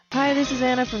Hi, this is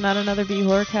Anna from Not Another Bee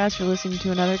Horrorcast. You're listening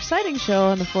to another exciting show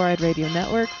on the Four Eyed Radio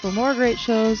Network. For more great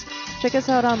shows, check us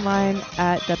out online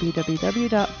at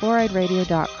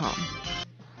www.foureyedradio.com.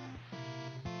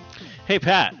 Hey,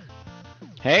 Pat.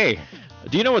 Hey.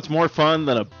 Do you know what's more fun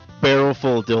than a barrel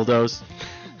full of dildos?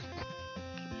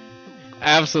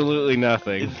 Absolutely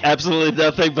nothing. Absolutely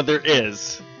nothing, but there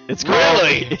is. It's called,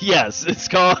 Really? Yes, it's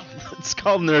called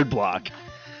Nerd Block.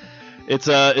 It's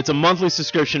a monthly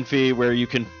subscription fee where you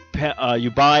can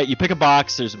you pick a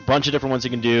box. There's a bunch of different ones you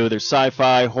can do. There's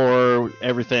sci-fi, horror,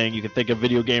 everything. You can think of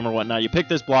video game or whatnot. You pick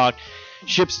this block,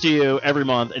 ships to you every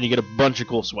month, and you get a bunch of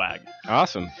cool swag.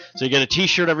 Awesome. So you get a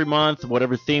t-shirt every month,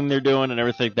 whatever theme they're doing and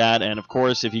everything like that. And of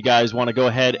course, if you guys want to go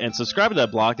ahead and subscribe to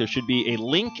that block, there should be a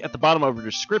link at the bottom of your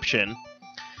description.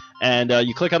 And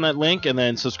you click on that link and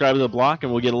then subscribe to the block,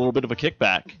 and we'll get a little bit of a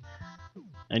kickback.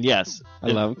 And yes, I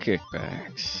love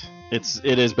kickbacks.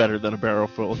 It is better than a barrel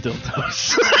full of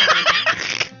dildos.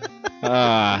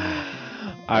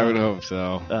 I would hope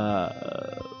so.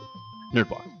 Nerd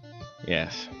Block.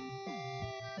 Yes.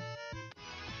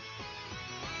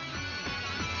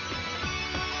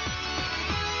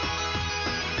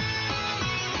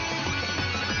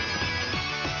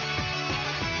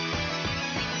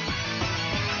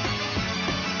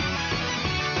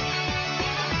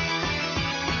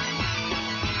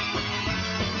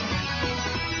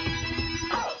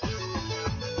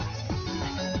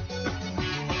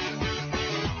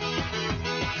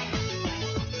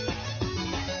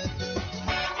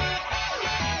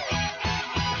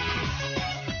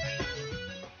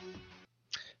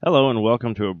 Hello and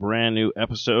welcome to a brand new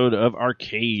episode of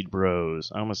Arcade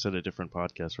Bros. I almost said a different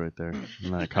podcast right there,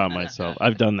 and I caught myself.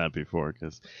 I've done that before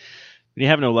because when you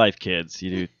have no life, kids, you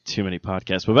do too many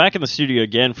podcasts. But back in the studio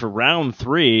again for round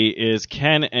 3 is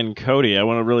Ken and Cody. I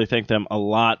want to really thank them a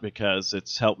lot because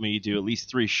it's helped me do at least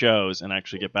 3 shows and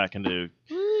actually get back into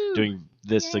doing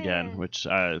this again, which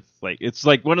it's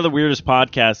like one of the weirdest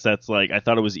podcasts that's like I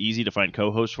thought it was easy to find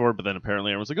co-hosts for, but then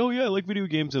apparently everyone's like, oh yeah, I like video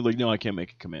games, and like, no, I can't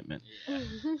make a commitment.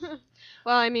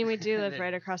 Well, I mean, we do live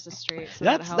right across the street, so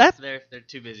They're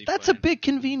too busy. That's a big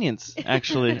convenience,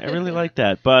 actually. I really like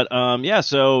that. But yeah,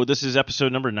 so this is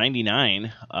episode number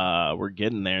 99. We're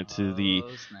getting there to the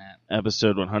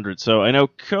episode 100. So I know,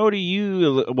 Cody,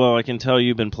 I can tell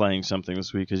you've been playing something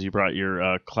this week because you brought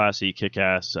your classy,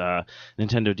 kick-ass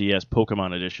Nintendo DS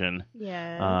Pokemon Edition.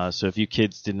 Yeah. So if you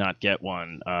kids did not get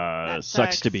one,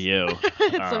 sucks to be you.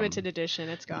 It's limited edition.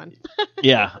 It's gone.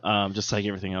 Yeah, just like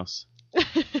everything else.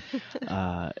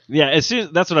 Yeah,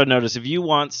 that's what I noticed. If you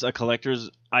want a collector's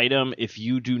item, if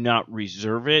you do not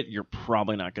reserve it, you're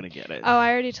probably not going to get it. Oh,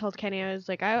 I already told Kenny. I was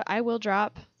like, I will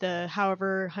drop the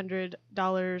however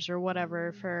 $100 or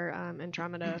whatever for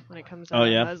Andromeda when it comes out. Oh,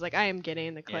 yeah? I was like, I am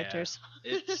getting the collector's.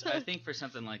 Yeah. I think for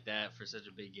something like that, for such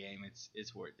a big game,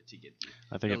 it's worth it to get.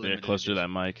 I think I have to get closer to that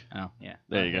mic. Oh, yeah.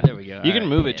 There you go. There we go. You can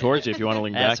move it towards you if you want to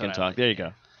lean back and talk. There you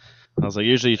go. I was like,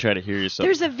 usually you try to hear yourself.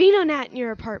 There's a Venonat in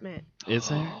your apartment. Is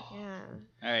there? Yeah.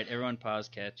 All right, everyone pause,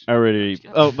 catch. Already.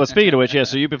 Oh, but speaking of which, yeah,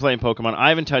 so you've been playing Pokemon. I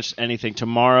haven't touched anything.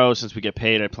 Tomorrow, since we get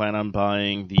paid, I plan on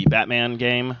buying the Batman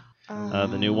game,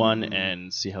 the new one,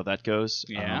 and see how that goes.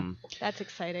 Yeah. That's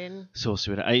exciting. So we'll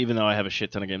see even though I have a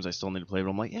shit ton of games I still need to play, but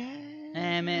I'm like,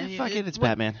 man, fuck it, it's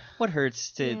Batman. What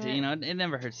hurts to it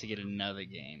never hurts to get another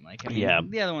game. Like, I mean,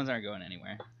 the other ones aren't going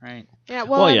anywhere, right? Yeah,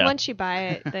 well once you buy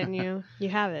it, then you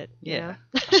have it. Yeah.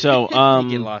 So, you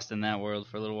get lost in that world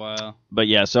for a little while. But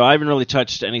yeah, so I haven't really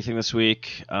touched anything this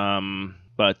week.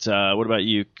 But what about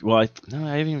you? Well, I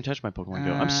haven't even touched my Pokemon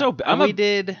Go.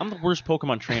 I'm the worst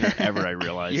Pokemon trainer ever, I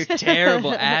realize. You're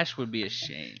terrible. Ash would be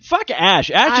ashamed. Fuck Ash.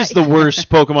 Ash is the worst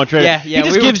Pokemon trainer. Yeah,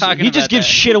 he just gives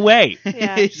shit away.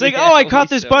 Yeah. It's like, I caught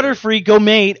this Butterfree, go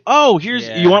mate. Oh,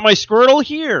 you want my Squirtle?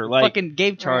 Here. Like, fucking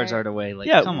gave Charizard away. Like,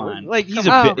 come on. Like, he's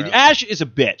a bitch. Ash is a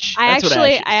bitch. I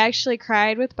actually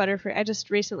cried with Butterfree. I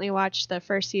just recently watched the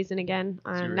first season again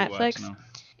on Netflix.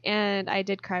 And I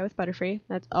did cry with Butterfree.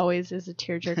 That always is a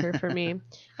tearjerker for me.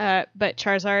 But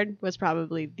Charizard was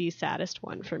probably the saddest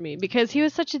one for me because he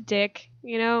was such a dick,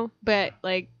 But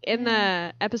like in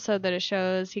the episode that it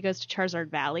shows, he goes to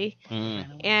Charizard Valley,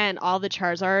 and all the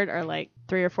Charizard are like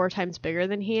 3 or 4 times bigger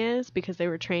than he is because they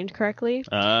were trained correctly.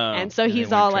 And so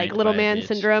he's all like little man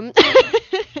syndrome.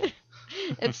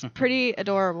 It's pretty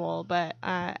adorable, but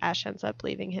Ash ends up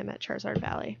leaving him at Charizard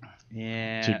Valley.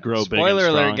 Yeah. To grow big and Spoiler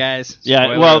strong. alert, guys. Yeah,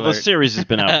 Spoiler well, alert. the series has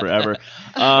been out forever.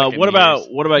 Fucking What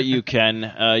years. about you, Ken?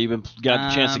 You've got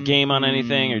the chance to game on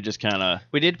anything, or just kind of?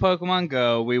 We did Pokemon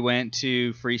Go. We went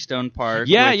to Freestone Park,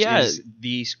 Yeah, which yeah. is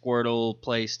the Squirtle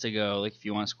place to go. Like if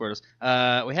you want Squirtles,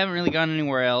 we haven't really gone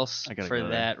anywhere else I gotta for go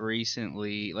there. that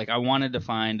recently. Like I wanted to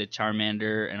find a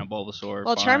Charmander and a Bulbasaur.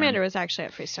 Well, farm. Charmander was actually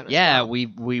at Freestone as Yeah, well.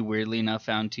 we weirdly enough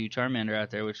found 2 Charmander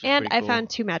out there, which is And pretty I cool. found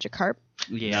 2 Magikarp.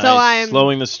 Yeah. So I'm-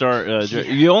 slowing the start.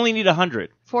 You only need 100.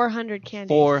 400 candies.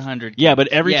 400. Yeah, but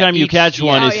every time you each- catch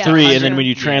one Oh, is yeah. 3, and 100. then when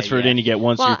you Yeah, transfer it yeah. in, you get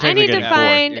one. So Well, you're I technically need to getting 4.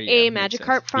 find Yeah, a makes Magikarp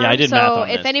sense. farm. Yeah, I did math so on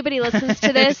if this. anybody listens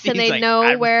to this and He's they like, know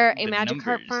I'm where a the Magikarp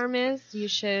numbers. farm is, you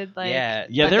should like. Yeah,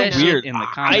 Yeah, put they're that shit weird. in the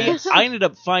comments. I ended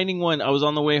up finding one. I was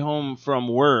on the way home from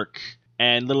work.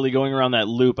 And literally going around that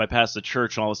loop, I passed the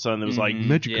church, and all of a sudden there was like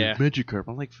Magikarp, yeah. Magikarp.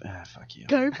 I'm like, fuck you.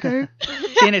 Garp, garp.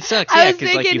 See, and it sucks, I yeah, was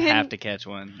because like you thinking have him- to catch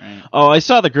one, right? Oh, I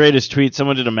saw the greatest tweet.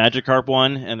 Someone did a Magikarp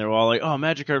one, and they were all like, "Oh,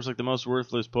 Magikarp's like the most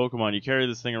worthless Pokemon. You carry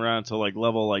this thing around until like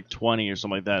level like 20 or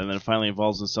something like that, and then it finally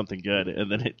evolves into something good."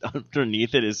 And then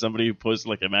underneath it is somebody who posted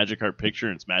like a Magikarp picture,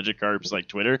 and it's Magikarp's like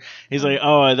Twitter. He's like,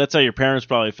 "Oh, that's how your parents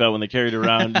probably felt when they carried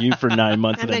around you for 9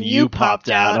 months, and then you popped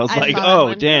out." I was like, saw that "Oh,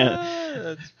 one. damn."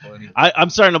 That's funny. I'm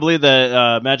starting to believe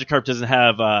that Magikarp doesn't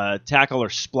have tackle or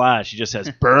splash. He just has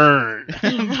burn.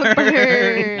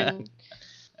 Burn.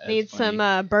 That's Need funny.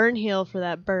 some burn heal for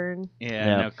that burn.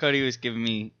 Yeah, no, Cody was giving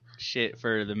me shit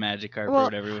for the Magikarp or Well,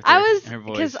 whatever with I her, was her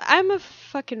voice. because I'm a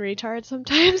fucking retard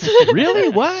sometimes. Really?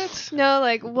 What? No,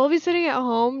 like we'll be sitting at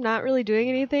home, not really doing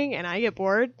anything, and I get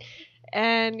bored,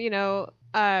 and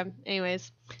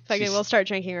anyways, fucking She's- we'll start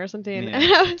drinking or something, Yeah.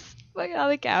 and I was fucking on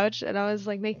the couch, and I was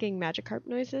like making Magikarp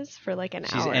noises for like an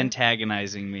She's hour.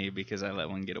 antagonizing me because I let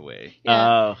one get away.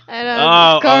 Yeah. Oh. And,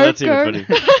 Oh, garp, that's even garp.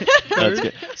 funny. That's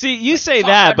good. See, you say Fuck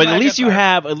that, but at least you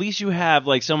Magikarp. have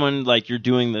like someone like you're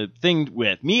doing the thing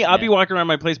with. Me, I'll be walking around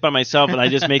my place by myself, and I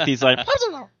just make these like,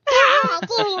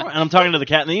 and I'm talking to the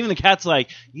cat, and even the cat's like,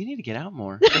 "You need to get out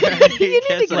more." You need to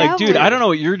Cat's get Like, out dude, more. I don't know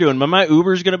what you're doing, but my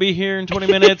Uber's gonna be here in 20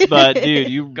 minutes. But dude,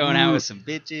 you Going out with some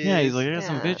bitches. Yeah, he's like, I got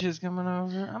some Yeah. bitches coming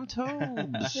over. I'm told.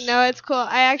 No, it's cool.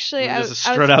 I actually, I just was,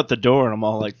 strut out the door, and I'm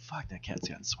all like, "Fuck, that cat's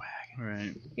got swag."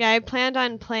 Right. yeah, I planned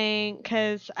on playing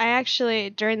because I actually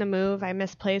during the move I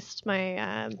misplaced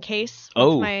my case with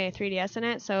Oh. my 3DS in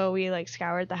it, so we like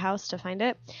scoured the house to find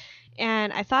it,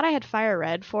 and I thought I had Fire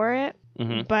Red for it,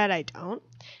 Mhm. but I don't,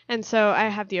 and so I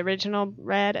have the original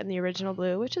red and the original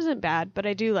blue, which isn't bad, but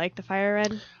I do like the Fire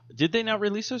Red. Did they not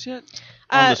release those yet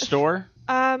on the store?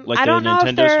 Like I don't the know if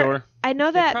Nintendo they're. store? I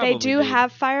know that they probably do did.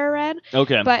 have Fire Red,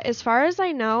 Okay. but as far as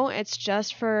I know, it's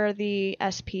just for the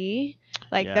SP,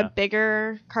 like Yeah. the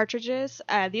bigger cartridges.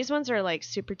 These ones are like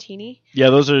super teeny. Yeah,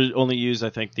 those are only used, I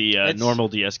think, the It's- normal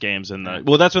DS games and the.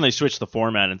 Well, that's when they switched the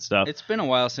format and stuff. It's been a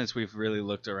while since we've really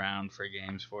looked around for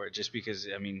games for it, just because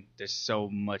I mean, there's so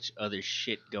much other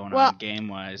shit going Well, on game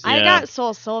wise. I Yeah. got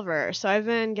Soul Silver, so I've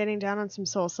been getting down on some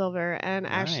Soul Silver, and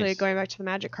actually Nice. going back to the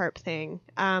Magikarp thing,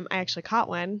 I actually caught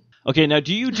one. Okay, now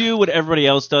do you do what everybody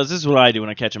else does? This is what I do when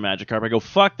I catch a Magikarp. I go,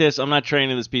 "Fuck this! I'm not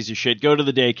training this piece of shit. Go to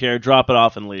the daycare, drop it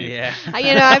off, and leave." Yeah.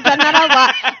 I've done that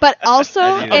a lot, but also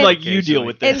I do I'm in, like, you deal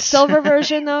with in this. Silver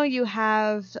version though, you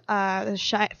have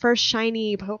the first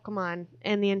shiny Pokemon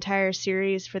in the entire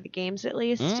series for the games at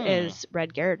least is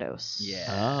Red Gyarados.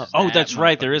 Yeah. Oh, That that's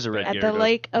right. There is a motherfucker. Red At Gyarados. the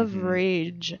Lake of Mhm.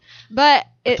 Rage, but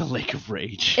it The Lake of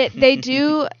Rage. they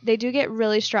do get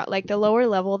really strong. Like the lower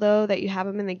level though that you have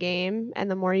them in the game, and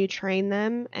the more you train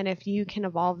them, and if you can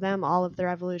evolve them, all of their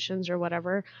evolutions or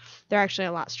whatever, they're actually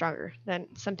a lot stronger than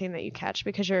something that you catch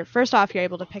because you're first off you're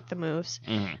able to pick the moves,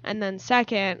 Mhm. and then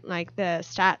second, like the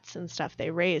stats and stuff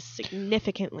they raise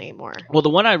significantly more. Well, the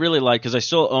one I really like, because I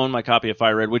still own my copy of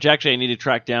Fire Red, which actually I need to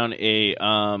track down a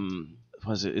what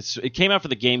was it? It came out for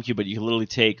the GameCube, but you can literally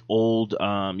take old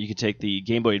you could take the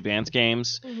Game Boy Advance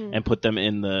games Mhm. and put them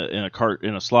in a cart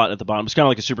in a slot at the bottom. It's kind of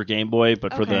like a Super Game Boy,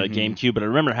 but for the Okay. GameCube. But I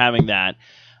remember having that.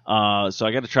 So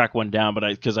I got to track one down, but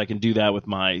because I can do that with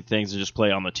my things and just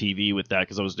play on the TV with that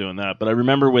because I was doing that. But I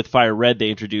remember with Fire Red they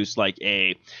introduced like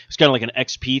it's kind of like an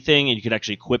XP thing, and you could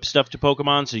actually equip stuff to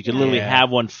Pokemon, so you could literally Yeah.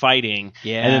 have one fighting,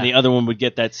 Yeah. and then the other one would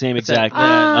get that same exact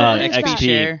XP XP.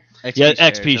 share. Yeah,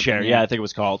 XP something, share. Yeah, I think it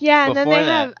was called. Yeah, and then Before they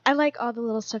that- have. I like all the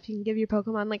little stuff you can give your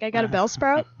Pokemon. Like I got a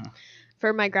Bellsprout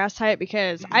for my grass type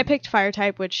because I picked Fire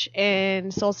type, which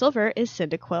in Soul Silver is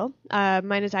Cyndaquil.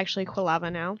 Mine is actually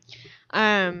Quilava now.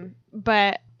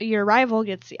 But your rival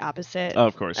gets the opposite Oh,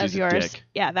 of course, of he's yours. a dick.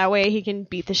 Yeah, that way he can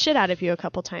beat the shit out of you a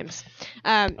couple times.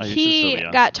 used to He still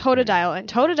be got Totodile, and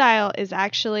Totodile is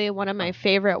actually one of my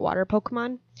favorite water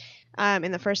Pokemon.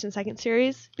 in the first and second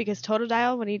series, because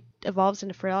Totodile, when he evolves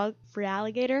into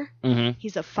Feraligatr,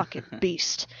 he's a fucking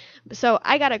beast. So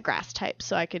I got a grass type,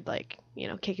 so I could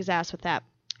kick his ass with that.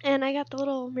 And I got the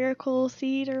little miracle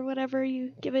seed or whatever,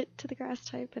 you give it to the grass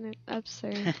type and it ups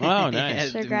their,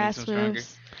 nice. their grass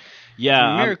moves.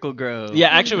 Yeah, Miracle Grow. Yeah,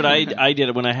 actually, what I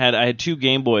did when I had 2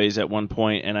 Game Boys at one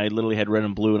point, and I literally had red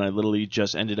and blue, and I literally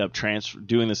just ended up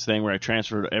doing this thing where I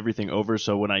transferred everything over.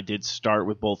 So when I did start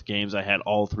with both games, I had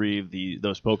all 3 of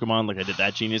those Pokemon. Like I did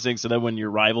that genius thing. So then when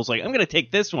your rival's like, I'm gonna take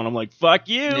this one, I'm like, fuck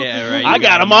you. Yeah, right. I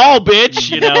got them all,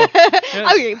 bitch. You know.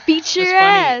 I'm gonna beat your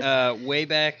ass. Funny. Way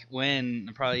back when,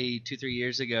 probably 2-3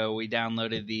 years ago, we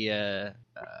downloaded the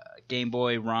Game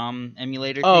Boy ROM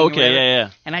emulator. Oh, okay, yeah.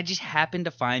 And I just happened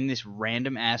to find this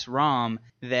random ass ROM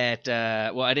that,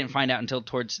 I didn't find out until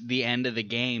towards the end of the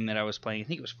game that I was playing. I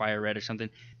think it was Fire Red or something.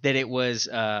 That it was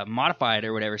modified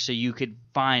or whatever, so you could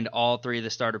find all 3 of the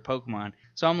starter Pokemon.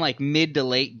 So I'm like mid to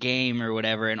late game or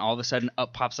whatever, and all of a sudden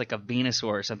up pops like a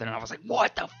Venusaur or something, and I was like,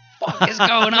 what the fuck is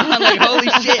going on? Like, holy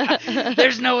shit,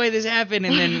 there's no way this happened.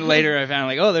 And then later I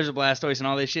found there's a Blastoise and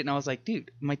all this shit, and I was like,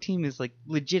 dude, my team is like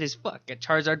legit as fuck. Got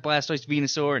Charizard, Blastoise,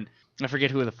 Venusaur, and I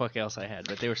forget who the fuck else I had,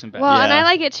 but they were some bad. Well, and I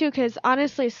like it too because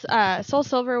honestly, Soul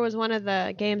Silver was one of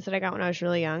the games that I got when I was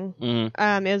really young.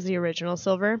 It was the original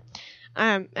Silver.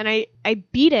 And I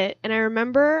beat it, and I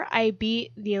remember I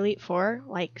beat the Elite Four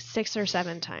like 6 or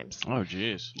 7 times. Oh,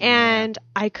 jeez. And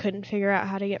I couldn't figure out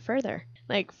how to get further.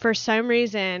 Like, for some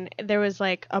reason, there was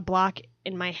like a block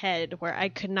in my head where I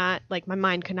could not, my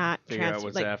mind could not figure out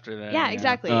what's after that. Yeah,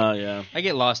 exactly. Yeah. I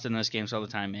get lost in those games all the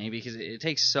time, man, because it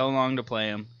takes so long to play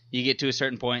them. You get to a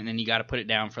certain point, and then you got to put it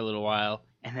down for a little while.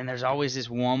 And then there's always this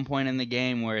one point in the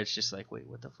game where it's just like, wait,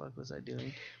 what the fuck was I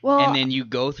doing? Well, and then you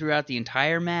go throughout the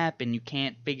entire map, and you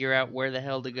can't figure out where the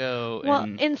hell to go. Well,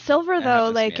 in Silver, though,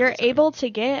 you're able to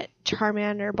get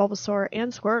Charmander, Bulbasaur,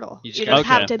 and Squirtle. You just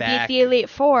have to beat the Elite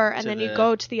Four, and then you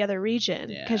go to the other region,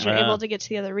 because you're able to get to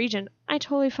the other region. I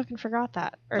totally fucking forgot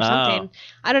that, or something.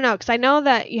 I don't know, because I know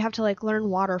that you have to, learn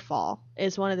Waterfall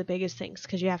is one of the biggest things,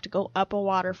 because you have to go up a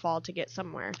waterfall to get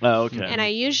somewhere. Oh, okay. And I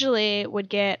usually would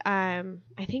get,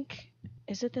 I think,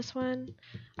 is it this one?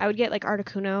 I would get,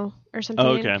 Articuno or something.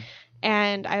 Oh, okay.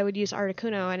 And I would use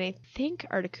Articuno, and I think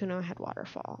Articuno had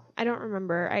Waterfall. I don't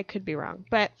remember. I could be wrong.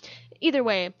 But either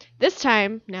way, this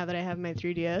time, now that I have my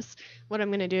 3DS, what I'm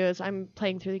going to do is I'm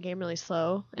playing through the game really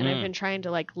slow, and I've been trying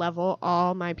to, level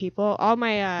all my people. All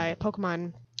my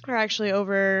Pokemon are actually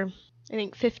over, I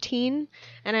think, 15,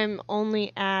 and I'm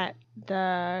only at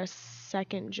the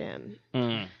 2nd gym.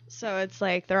 So it's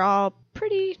they're all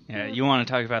pretty... Yeah, you want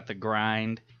to talk about the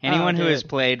grind. Anyone who has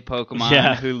played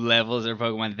Pokemon who levels their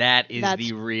Pokemon, that's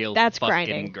the real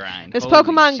fucking grind. Because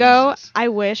Pokemon Go, I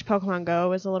wish Pokemon Go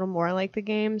was a little more like the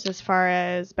games as far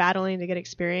as battling to get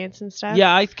experience and stuff.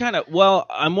 Yeah,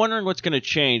 I'm wondering what's going to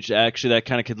change. Actually, that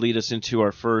kind of could lead us into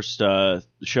our first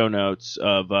show notes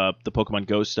of the Pokemon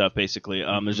Go stuff, basically.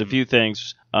 There's a few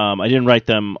things. I didn't write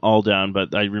them all down,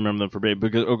 but I remember them verbatim.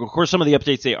 Because, of course, some of the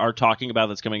updates they are talking about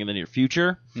that's coming in the near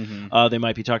future. They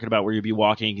might be talking about where you'll be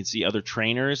walking, you can see other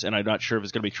trainers, and I'm not sure if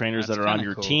it's going to be trainers that are on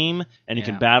your team, and you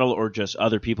can battle, or just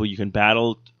other people you can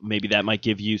battle. Maybe that might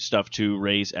give you stuff to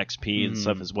raise XP and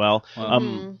stuff as well.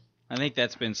 I think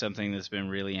that's been something that's been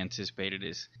really anticipated,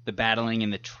 is the battling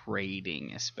and the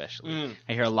trading, especially.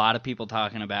 I hear a lot of people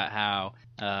talking about how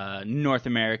North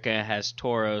America has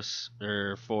Tauros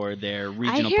for their regional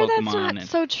Pokemon. I hear that's not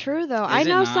so true, though. I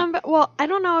know I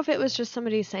don't know if it was just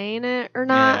somebody saying it or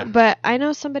not, but I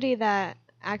know somebody that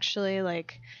actually,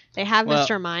 they have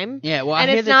Mr. Mime. Yeah, well, and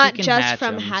I it's not just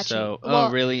from hatching. So,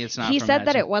 really? It's not He from said hatching?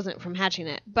 that it wasn't from hatching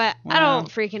it, but I don't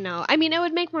freaking know. I mean, it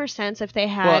would make more sense if they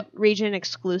had region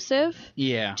exclusive.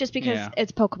 Yeah. Just because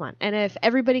it's Pokemon. And if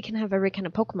everybody can have every kind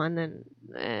of Pokemon, then...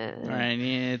 Right,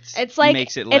 makes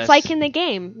it less... It's like in the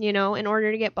game, in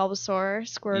order to get Bulbasaur,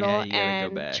 Squirtle,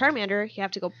 and Charmander, you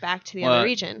have to go back to the other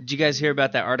region. Did you guys hear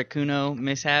about that Articuno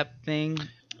mishap thing?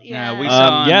 Yeah, we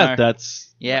saw that's...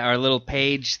 Yeah, our little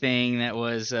page thing that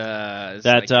was popped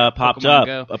Pokemon up.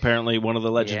 Go. Apparently, one of the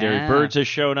legendary birds has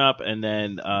shown up, and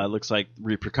then looks like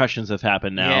repercussions have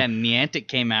happened now. Yeah, and Niantic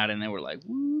came out, and they were like,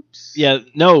 "Whoops." Yeah,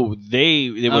 no,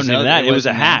 it wasn't even that. It was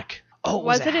a hack. Oh,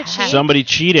 Was it a cheat? Somebody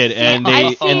cheated, and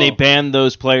I've they seen- banned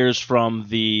those players from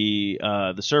the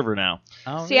server now.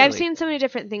 Oh, See, really? I've seen so many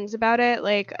different things about it.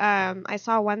 Like, I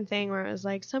saw one thing where it was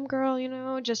like some girl,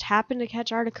 just happened to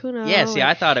catch Articuno. Yeah, see,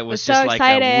 I thought it was so just like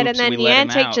excited, a whoops, and then we let him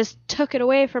Niantic out. just took it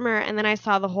away from her, and then I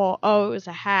saw the whole, it was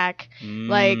a hack,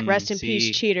 like rest in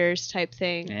peace cheaters type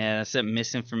thing. Yeah, that's that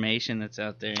misinformation that's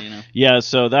out there, Yeah,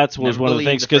 so that was Never one of the believed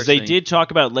things, the because first they thing. did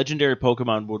talk about legendary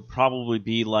Pokemon would probably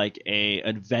be like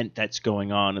an event that's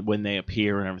going on when they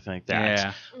appear and everything like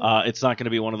that. Yeah. It's not going to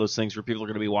be one of those things where people are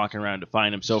going to be walking around to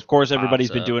find them. So, of course, everybody's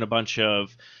Pops been up. doing a bunch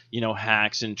of,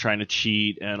 hacks and trying to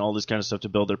cheat and all this kind of stuff to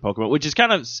build their Pokemon, which is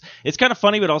it's kind of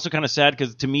funny, but also kind of sad,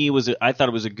 because to me, I thought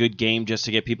it was a good game just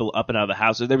to get people up and out of the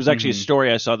house. There was actually a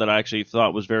story I saw that I actually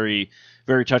thought was very,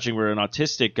 very touching, where an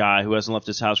autistic guy who hasn't left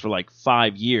his house for like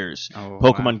 5 years, Oh,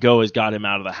 Pokemon wow. Go has got him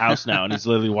out of the house now, and he's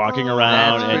literally walking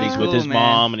around, That's and he's pretty with his cool,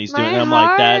 mom, man. and he's My doing. I'm like,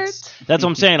 heart. that's what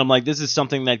I'm saying. I'm like, this is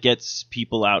something that gets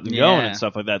people out and going Yeah. and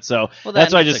stuff like that. So Well,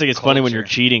 that's why I that's just the think it's funny when you're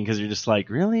culture. cheating, because you're just like,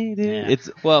 really, dude? Yeah. It's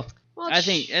Well, Well, I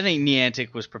think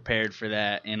Niantic was prepared for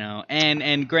that,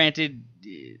 and granted,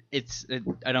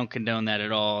 I don't condone that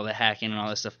at all, the hacking and all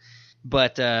that stuff.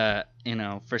 But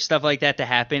for stuff like that to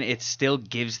happen, it still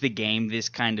gives the game this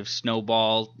kind of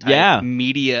snowball type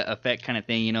media effect kind of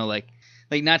thing. Like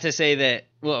not to say that.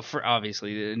 Well, for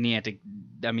obviously Niantic,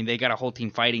 I mean, they got a whole team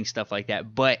fighting stuff like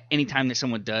that. But anytime that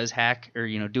someone does hack or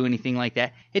do anything like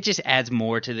that, it just adds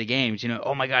more to the games.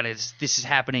 Oh my God, this is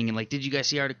happening, and like, did you guys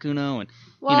see Articuno? And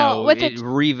it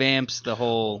revamps the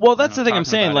whole. Well, that's the thing I'm talking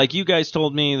saying. about Like, you guys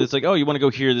told me that's like, oh, you want to go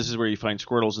here? This is where you find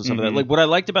Squirtles and stuff like that. Like, what I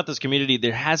liked about this community,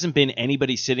 there hasn't been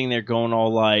anybody sitting there going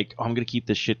all like, oh, I'm gonna keep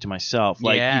this shit to myself.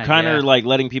 Like, you kind of like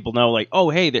letting people know, like,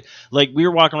 oh, hey, like we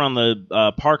were walking around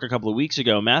the park a couple of weeks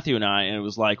ago, Matthew and I, and it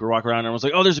was like we're walking around and I was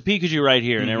like, oh, there's a Pikachu right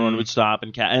here, and everyone would stop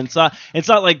and catch. And it's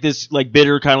not like this like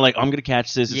bitter kind of like, I'm gonna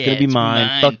catch this. It's gonna be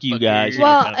mine. Fuck you guys.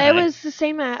 Well, kind of it thing. was the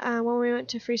same at when we went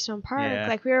to Freestone Park. Yeah.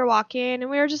 Like, we were walking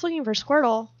and we were just looking for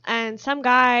Squirtle, and some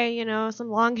guy, some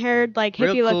long-haired, like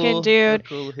Real hippie-looking cool, dude.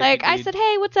 real cool hippie Like, I dude. said,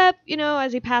 hey, what's up?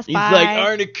 As he passed He's by. like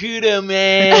Articuno,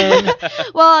 man.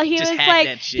 Well, he Just was hack like,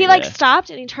 that shit. he like Yeah. stopped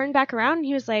and he turned back around and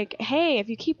he was like, hey, if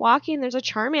you keep walking, there's a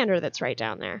Charmander that's right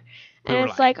down there. And We were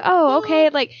it's like, oh, okay,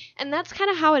 like, and that's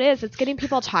kind of how it is. It's getting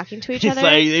people talking to each It's other.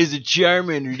 like, there's a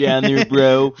Charmander down there,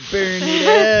 bro. Burn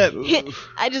it up.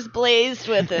 I just blazed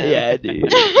with it. Yeah, dude.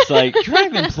 It's like, you're not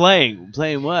even playing.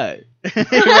 Playing what? Right?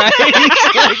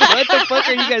 Like, what the fuck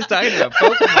are you guys talking about?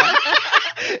 Pokemon.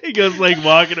 He goes like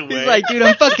walking away. He's like, dude,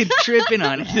 I'm fucking tripping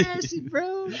on acid,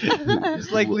 bro.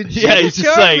 It's like legit yeah, he's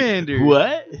just like, Charmander.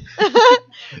 what?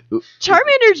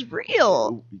 Charmander's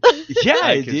real. Yeah,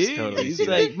 I could dude. totally He's see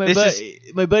like,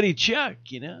 that. my buddy Chuck,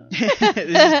 This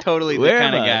is totally the Where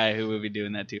kind am of I? guy who would be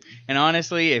doing that too. And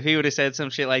honestly, if he would have said some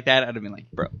shit like that, I'd have been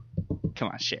like, bro, come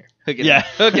on, share. Hook it up.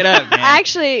 Hook it up, man.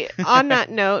 Actually, on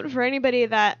that note, for anybody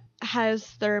that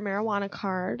has their marijuana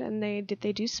card and they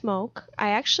do smoke, I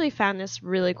actually found this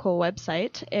really cool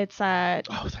website. It's Oh,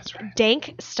 that's right.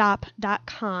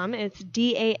 dankstop.com. It's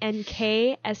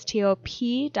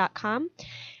dankstop.com,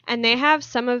 and they have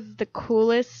some of the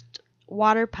coolest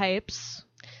water pipes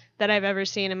that I've ever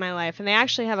seen in my life. And they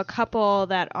actually have a couple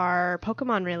that are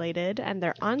Pokemon related, and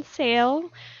they're on sale.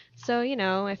 So,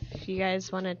 if you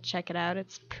guys want to check it out,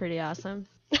 it's pretty awesome.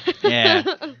 Yeah.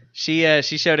 She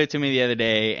showed it to me the other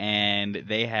day, and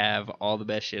they have all the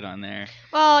best shit on there.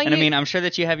 Well, And I mean, I'm sure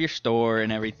that you have your store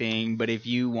and everything, but if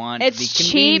you want it's the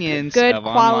cheap, convenience good of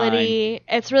quality.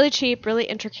 It's really cheap, really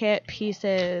intricate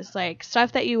pieces, like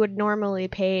stuff that you would normally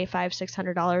pay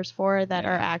 $500-$600 for that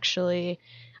are actually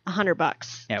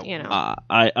 $100. Yeah.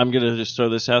 I'm gonna just throw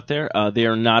this out there. They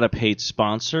are not a paid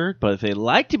sponsor, but if they'd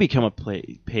like to become a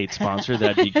paid sponsor,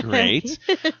 that'd be great.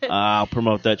 I'll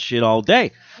promote that shit all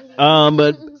day.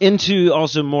 But into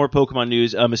also more Pokemon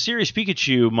news. A mysterious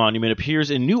Pikachu monument appears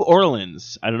in New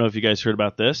Orleans. I don't know if you guys heard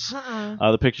about this.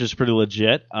 The picture's pretty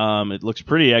legit. It looks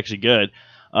pretty actually good.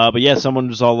 But yeah, someone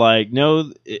was all like, no,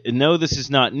 this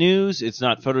is not news. It's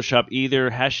not Photoshop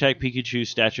either. Hashtag Pikachu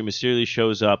statue mysteriously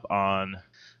shows up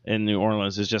in New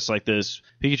Orleans. It's just like this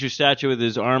Pikachu statue with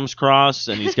his arms crossed,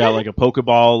 and he's got like a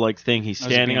Pokeball like thing he's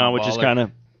standing on, which is kind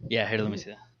of Yeah, here, let me see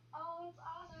that.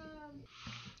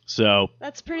 so.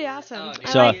 That's pretty awesome. I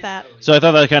So- like that. So I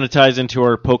thought that kind of ties into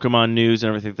our Pokemon news and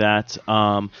everything like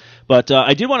that. But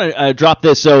I did want to drop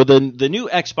this. So the new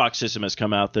Xbox system has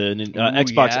come out, the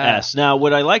Xbox yeah. S. Now,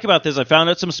 what I like about this, I found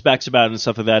out some specs about it and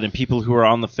stuff like that, and people who are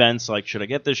on the fence, like, should I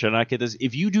get this, should I not get this?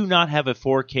 If you do not have a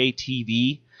 4K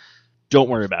TV, don't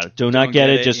worry about it. Do not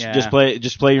get it. Just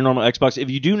play your normal Xbox.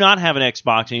 If you do not have an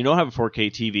Xbox and you don't have a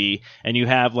 4K TV and you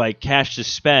have like cash to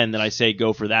spend, then I say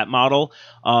go for that model.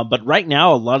 But right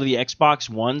now, a lot of the Xbox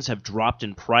Ones have dropped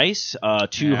in price.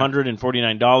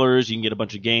 $249. You can get a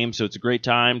bunch of games, so it's a great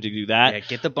time to do that. Yeah,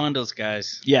 get the bundles,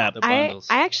 guys. Yeah, the bundles.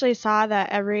 I actually saw that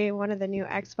every one of the new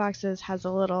Xboxes has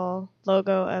a little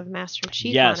logo of Master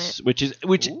Chief on it.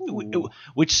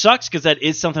 Which sucks because that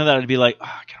is something that I'd be like, oh,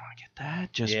 I kind of want to get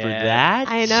that just for that.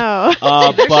 I know.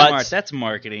 They're but smart. That's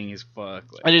marketing as fuck.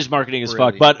 It is marketing as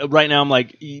fuck. But right now I'm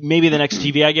like, maybe the next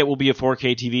TV I get will be a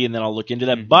 4K TV, and then I'll look into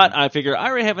that. But I figure I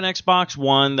already have an Xbox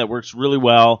One that works really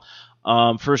well.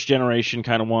 First generation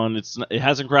kind of one. It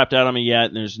hasn't crapped out on me yet,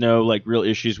 and there's no like real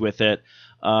issues with it.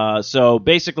 So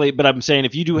basically, but I'm saying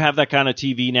if you do have that kind of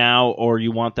TV now, or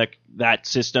you want that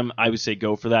system, I would say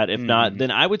go for that. If not,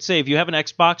 then I would say if you have an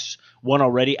Xbox One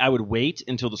already, I would wait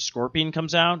until the Scorpion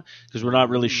comes out, because we're not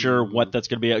really sure what that's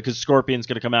going to be. Because Scorpion's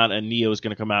going to come out and Neo is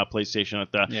going to come out. PlayStation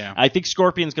at the. Yeah. I think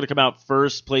Scorpion's going to come out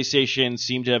first. PlayStation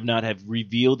seem to not have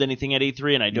revealed anything at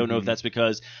E3, and I don't know if that's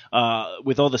because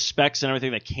with all the specs and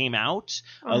everything that came out,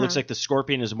 it looks like the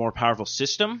Scorpion is a more powerful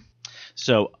system.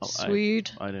 So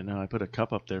sweet. I didn't know. I put a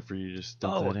cup up there for you. Just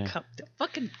dump that in. Cup.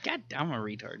 Fucking god, I'm a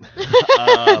retard.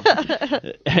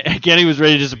 Kenny was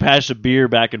ready just to pass a beer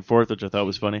back and forth, which I thought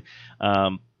was funny.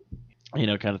 Kind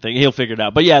of thing. He'll figure it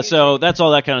out. But yeah, so that's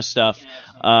all that kind of stuff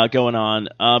going on.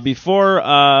 Before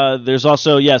there's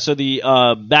also so the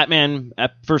Batman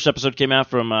first episode came out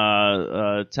from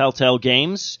Telltale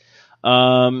Games.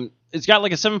 It's got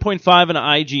like a 7.5 on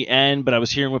IGN, but I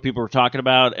was hearing what people were talking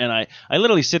about, and I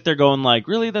literally sit there going like,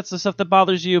 really, that's the stuff that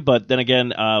bothers you? But then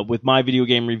again, with my video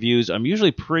game reviews, I'm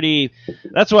usually pretty.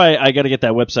 That's why I got to get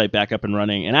that website back up and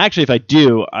running. And actually, if I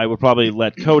do, I would probably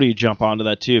let Cody jump onto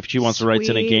that too if she wants to write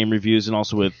some game reviews, and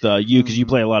also with you because you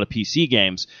play a lot of PC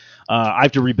games. I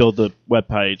have to rebuild the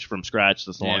webpage from scratch.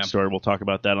 That's a long story. We'll talk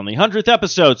about that on the 100th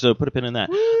episode, so put a pin in that.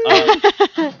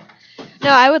 No,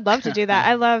 I would love to do that.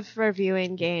 I love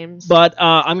reviewing games. But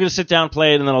I'm going to sit down,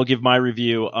 play it, and then I'll give my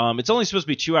review. It's only supposed to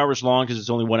be 2 hours long because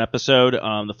it's only one episode.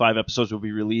 The 5 episodes will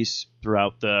be released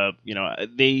throughout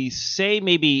they say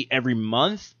maybe every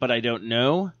month, but I don't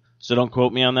know. So don't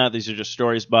quote me on that. These are just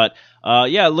stories. But,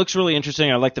 it looks really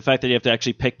interesting. I like the fact that you have to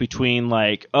actually pick between,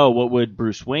 like, what would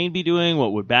Bruce Wayne be doing?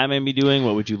 What would Batman be doing?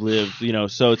 What would you live?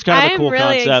 So it's kind of a cool concept.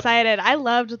 I'm really excited. I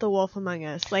loved The Wolf Among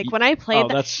Us. Like, when I played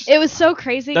it was so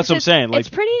crazy. That's what I'm saying. Like,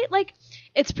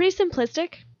 it's pretty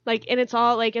simplistic. Like, and it's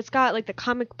all, like, it's got, like, the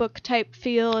comic book type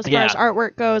feel as far as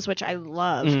artwork goes, which I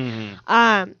love.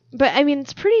 But, I mean,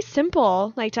 it's pretty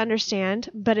simple, like, to understand,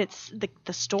 but it's,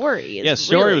 the story is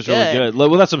story was really good. Well,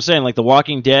 that's what I'm saying. Like, The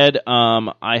Walking Dead,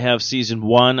 I have Season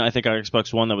 1, I think on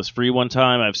Xbox One that was free one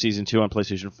time. I have Season 2 on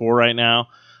PlayStation 4 right now.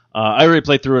 I already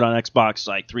played through it on Xbox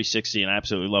like 360, and I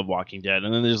absolutely love Walking Dead.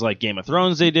 And then there's like Game of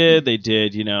Thrones they did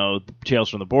Tales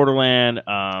from the Borderland,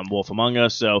 Wolf Among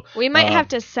Us. So we might have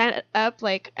to set up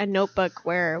like a notebook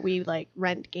where we like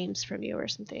rent games from you or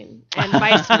something, and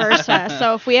vice versa.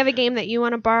 So if we have a game that you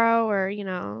want to borrow or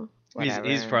whatever.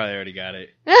 He's probably already got it.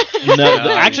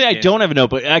 No, actually, I don't have a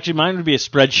notebook. Actually, mine would be a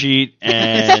spreadsheet,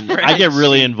 and I get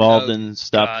really involved in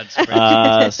stuff.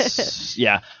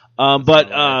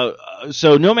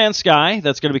 So No Man's Sky,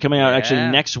 that's going to be coming out actually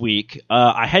next week.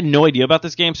 I had no idea about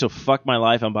this game, so fuck my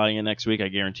life. I'm buying it next week, I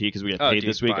guarantee, because we got paid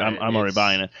this week. I'm already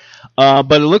buying it.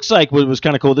 But it looks like what was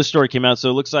kind of cool. This story came out, so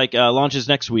it looks like launches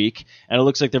next week, and it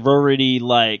looks like they've already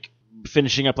like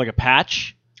finishing up like a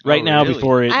patch now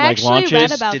before it launches.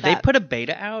 Read about did they put a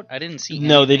beta out? I didn't see.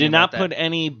 No, they did not put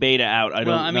any beta out.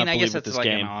 I guess that's like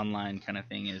game. An online kind of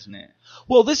thing, isn't it?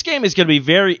 Well, this game is going to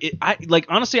be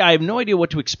honestly, I have no idea what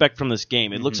to expect from this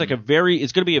game. It looks like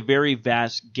it's going to be a very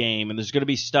vast game, and there's going to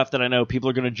be stuff that I know people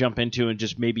are going to jump into and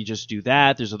just do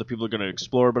that. There's other people are going to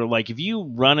explore, but like if you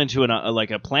run into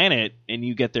a planet and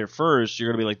you get there first, you're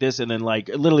going to be like this, and then like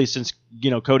literally since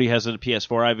Cody has a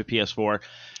PS4, I have a PS4.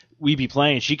 We be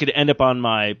playing, she could end up on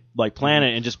my like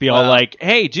planet and just be all like,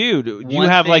 "Hey, dude, you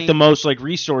have like the most like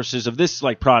resources of this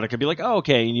like product." I'd be like, "Oh,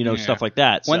 okay," and stuff like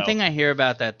that. One thing I hear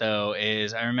about that though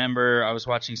is I remember I was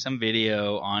watching some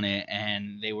video on it,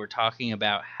 and they were talking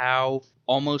about how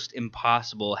almost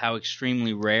impossible, how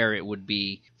extremely rare it would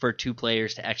be for two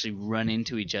players to actually run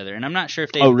into each other. And I'm not sure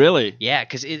if they. Oh, really? Yeah,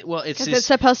 because it's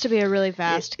supposed to be a really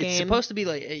vast game. It's supposed to be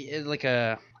like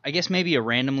a, I guess maybe a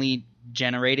randomly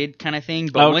generated kind of thing,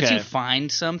 but once you find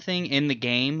something in the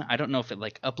game, I don't know if it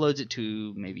like uploads it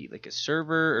to maybe like a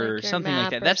server or something like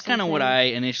that. That's kind of what I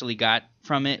initially got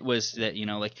from it, was that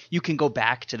like you can go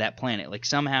back to that planet, like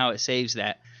somehow it saves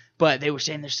that. But they were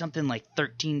saying there's something like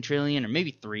 13 trillion or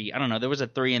maybe 3. I don't know. There was a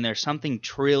 3 in there. Something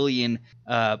trillion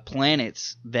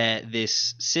planets that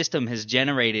this system has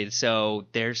generated. So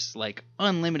there's like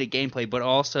unlimited gameplay, but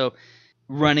also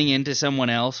running into someone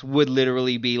else would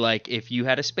literally be like if you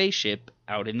had a spaceship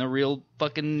out in the real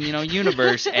fucking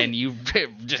universe and you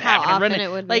just happen to run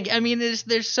it. Would like be. I mean,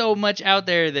 there's so much out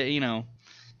there that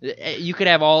you could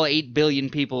have all 8 billion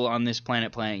people on this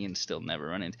planet playing and still never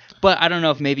run into. But I don't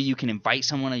know if maybe you can invite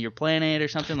someone on your planet or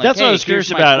something. Like, that's what I was hey, curious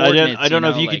here's my about. coordinates, I don't know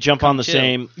if you like, could jump come on the chill.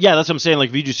 same. Yeah, that's what I'm saying. Like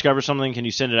if you discover something, can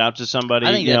you send it out to somebody?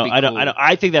 I think that'd be cool.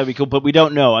 I think that'd be cool, but we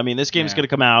don't know. I mean, this game's Yeah. going to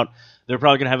come out. They're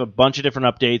probably going to have a bunch of different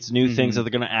updates, new things Mm-hmm.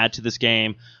 that they're going to add to this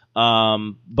game.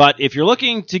 But if you're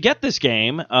looking to get this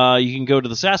game, you can go to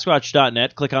the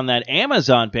Sasquatch.net, click on that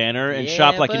Amazon banner, and Yeah,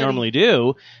 shop like buddy. you normally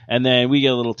do. And then we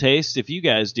get a little taste if you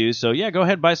guys do. So yeah, go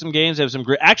ahead, buy some games. They have some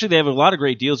great. Actually, they have a lot of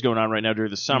great deals going on right now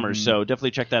during the summer. Mm-hmm. So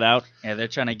definitely check that out. Yeah, they're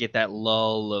trying to get that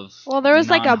lull of. Well, there was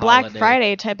like a Black non-holiday.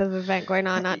 Friday type of event going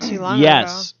on not too long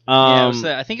Yes. Yeah, it was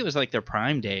I think it was like their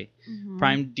Prime Day. ago.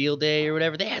 Prime Deal Day or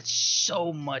whatever. They had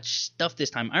so much stuff this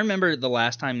time. I remember the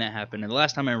last time that happened, and the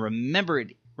last time I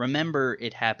remember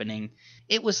it happening,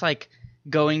 it was like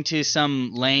going to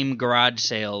some lame garage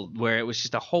sale where it was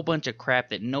just a whole bunch of crap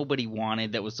that nobody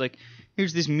wanted. That was like,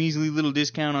 here's this measly little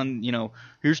discount on,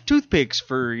 here's toothpicks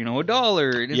for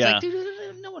 $1. And it's Yeah. like,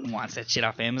 dude, no one wants that shit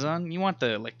off Amazon. You want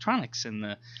the electronics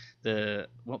and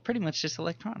well, pretty much just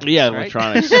electronics. Yeah, right?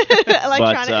 electronics.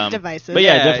 Electronic devices. But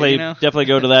yeah, Yeah, definitely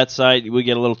go to that site. We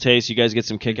get a little taste. You guys get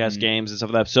some kick-ass games and stuff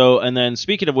like that. So, and then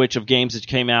speaking of which, of games that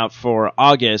came out for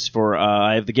August,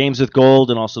 I have the Games with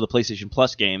Gold and also the PlayStation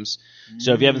Plus games.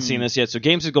 So if you haven't seen this yet, so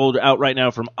Games with Gold are out right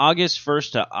now from August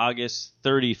 1st to August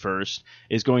 31st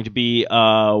is going to be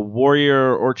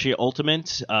Warrior Orchia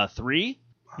Ultimate 3.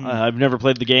 I've never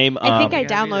played the game. I think I Yeah,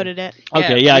 downloaded it.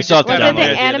 Okay, we yeah, I just saw it. Was got it the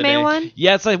downloaded other anime day. one?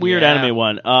 Yeah, it's like weird Yeah. anime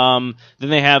one. Then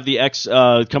they have the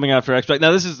coming out for Xbox.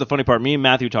 Now this is the funny part. Me and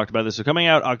Matthew talked about this. So coming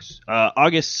out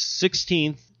August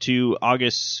 16th to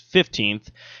August 15th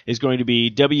is going to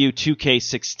be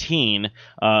W2K16,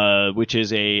 which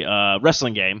is a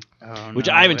wrestling game. Oh, Which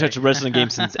no I haven't way. touched a wrestling game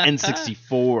since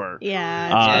N64. Yeah,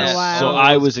 it's been a while. So Oh,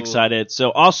 I that's was cool. excited.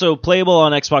 So also playable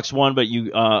on Xbox One, but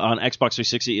you on Xbox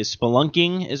 360 is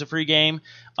Spelunking is a free game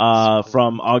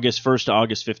from August 1st to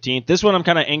August 15th. This one I'm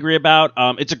kind of angry about.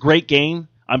 It's a great game.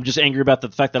 I'm just angry about the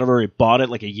fact that I've already bought it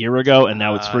like a year ago and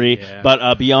now it's free. Yeah.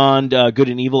 But Beyond Good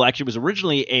and Evil actually was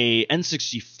originally a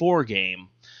N64 game.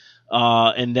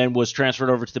 And then was transferred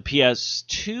over to the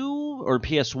PS2 or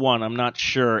PS1, I'm not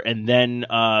sure. And then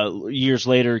years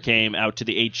later came out to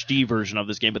the HD version of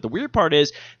this game. But the weird part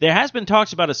is there has been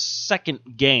talks about a second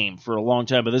game for a long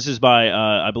time, but this is by,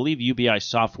 I believe, UBI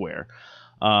Software.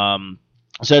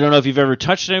 So I don't know if you've ever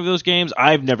touched any of those games.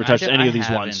 I've never touched any of these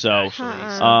ones. So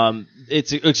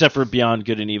it's except for Beyond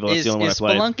Good and Evil. That's the only one I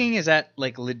played. Spelunking, is that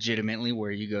like legitimately where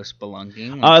you go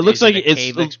spelunking? It looks Is like a it's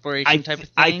cave exploration type of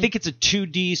thing. I think it's a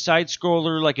 2D side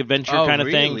scroller like adventure Oh, kind of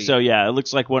thing. really? So yeah, it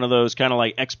looks like one of those kind of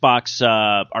like Xbox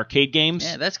arcade games.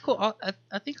 Yeah, that's cool.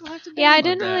 I think I'll have to. Yeah, I download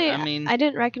didn't that. really. I mean, I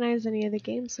didn't recognize any of the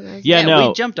games when I was. Yeah, no.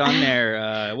 we jumped on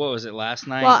there. What was it last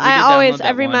night? Well, We did I download always that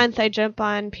every one. month I jump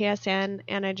on PSN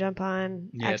and I jump on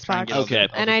Yeah, try and Xbox get all the- Okay. all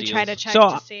and the I try to deals. check So,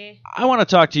 to see. I want to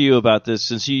talk to you about this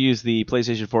since you use the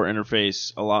PlayStation 4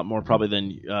 interface a lot more probably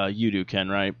than you do, Ken,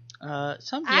 right? Actually,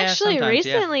 sometimes,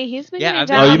 recently he's been Yeah, getting I've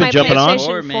down Oh, on you've been my jumping on? PlayStation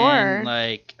 4. Man,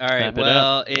 like, all right, Step it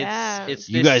well, up. Yeah. it's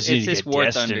You this, guys need it's to this get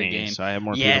War Thunder Destiny, game. so I have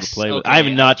more Yes, people to play with. okay, I have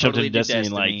not I'll jumped totally into do Destiny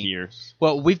in like Destiny. years.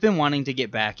 Well, we've been wanting to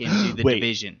get back into the Wait.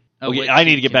 Division. Okay, I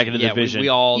need to get back into the yeah, Division. We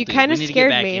all You do. kind We of need to get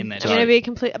scared back me. in I'm that. gonna be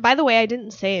complete. By the way, I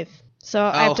didn't save, so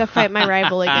I have to fight my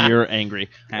rival again. You're angry.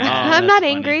 I'm that's not funny.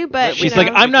 angry, but She's you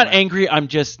like, know. I'm not angry. I'm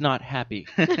just not happy.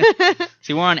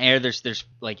 See, we're on air. There's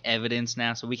like evidence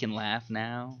now, so we can laugh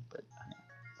now. But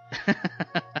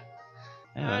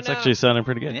Yeah, Oh, that's no. actually sounding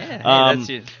pretty good. yeah, hey, that's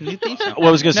your new theme song. What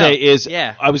I was going to No, say is,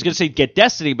 yeah. I was going to say get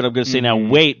Destiny, but I'm going to say now Mhm.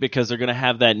 wait because they're going to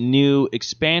have that new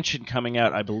expansion coming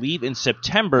out, I believe, in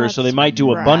September. So they That's might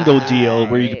do a bundle deal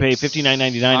where you can pay right.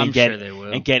 $59.99 I'm and get sure they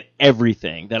will. and get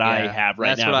everything that I Yeah, have right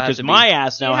that's what now I'll have because to my be-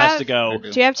 ass now You has have- to go. Do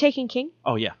you have Taken King?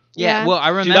 Oh yeah, Yeah, well, I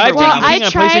remember. dude, I've Well, Taken I King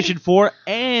on tried- PlayStation 4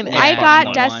 and Yeah, I Xbox got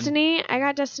One. Destiny. I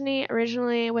got Destiny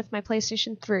originally with my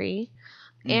PlayStation 3.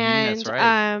 And that's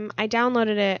right. I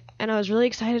downloaded it and I was really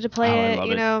excited to play Oh, I it, love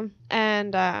you it. know.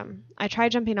 And I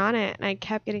tried jumping on it and I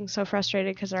kept getting so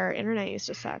frustrated because our internet used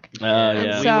to suck. Oh Yeah.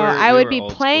 yeah. So We were- I we would were be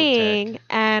old school playing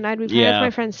and I'd be playing Yeah. with my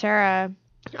friend Sarah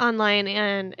online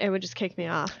and it would just kick me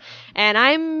off. And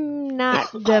I'm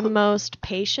not the most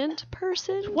patient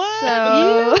person. What?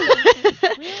 So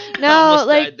No, Almost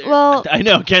like, died there. well, I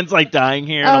know Ken's like dying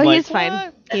here. and oh, I'm like, he's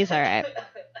fine. He's all right.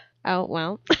 Oh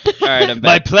well. All right, I'm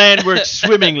My back. plan worked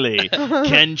swimmingly.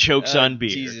 Ken chokes on beer.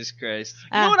 Jesus Christ.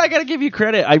 You know what? I gotta give you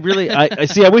credit. I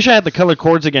see. I wish I had the color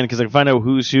chords again because I can find out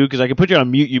who's who. Because I could put you on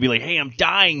mute. You'd be like, "Hey, I'm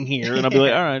dying here," and I'll be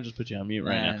like, "All right, I'll just put you on mute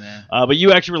right now." But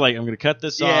you actually were like, "I'm gonna cut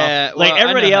this Yeah, off." Like well, I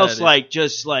everybody know how else, it is. like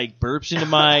just like burps into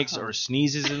mics or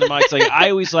sneezes into mics. Like I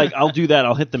always like, I'll do that.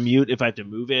 I'll hit the mute if I have to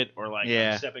move it or like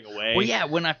Yeah. I'm stepping away. Well, yeah.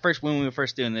 When we were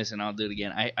first doing this, and I'll do it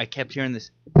again. I kept hearing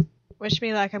this Wish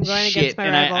me luck. I'm going shit, against my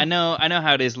and rival. I know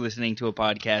how it is listening to a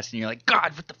podcast, and you're like,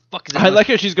 God, what the fuck is that? I like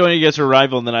how she's going against her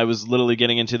rival, and then I was literally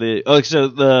getting into the so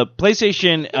the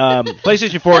PlayStation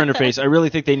 4 interface. I really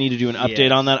think they need to do an update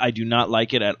Yes. on that. I do not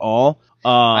like it at all.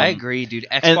 I agree, dude.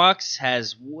 Xbox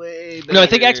has way better. No, I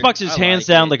think Xbox is I hands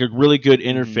like down it. like a really good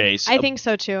interface. I think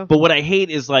so too. But what I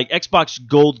hate is like Xbox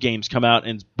Gold games come out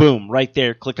and boom, right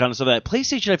there, click on stuff like that.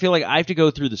 PlayStation, I feel like I have to go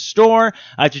through the store,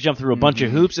 I have to jump through a bunch of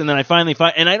hoops, and then I finally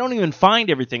find, and I don't even find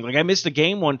everything. Like I missed a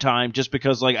game one time just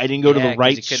because like I didn't go to Yeah, the 'cause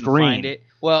right you couldn't screen. find it.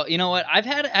 Well, you know what? I've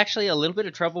had actually a little bit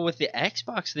of trouble with the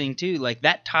Xbox thing too. Like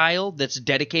that tile that's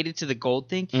dedicated to the gold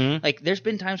thing. Mhm. Like there's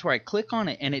been times where I click on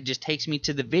it and it just takes me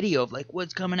to the video of like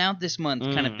what's coming out this month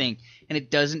kind of thing, and it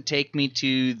doesn't take me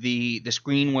to the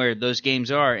screen where those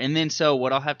games are. And then so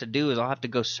what I'll have to do is I'll have to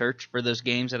go search for those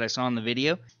games that I saw in the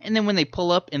video, and then when they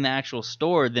pull up in the actual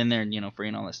store, then they're free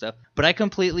and all that stuff. But I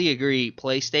completely agree.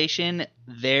 PlayStation,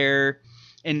 their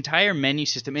entire menu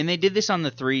system, and they did this on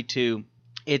the 3 too.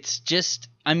 It's just,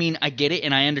 I mean, I get it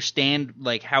and I understand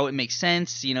like how it makes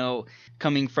sense,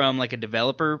 coming from like a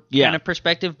developer kind of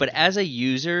perspective, but as a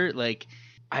user, like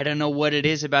I don't know what it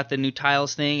is about the new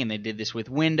tiles thing, and they did this with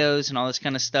Windows and all this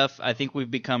kind of stuff. I think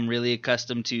we've become really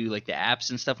accustomed to like the apps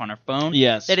and stuff on our phone.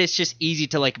 Yes. That it's just easy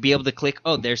to like be able to click,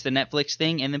 oh, there's the Netflix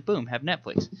thing, and then boom, have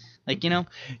Netflix. Like,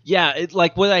 Yeah,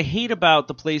 like what I hate about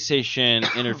the PlayStation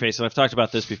interface, and I've talked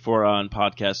about this before on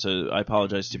podcasts, so I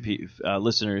apologize to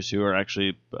listeners who are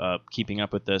actually keeping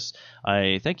up with this.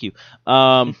 I thank you.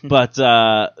 But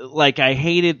like I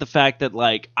hated the fact that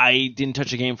like I didn't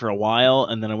touch a game for a while,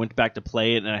 and then I went back to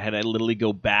play it, and I had to literally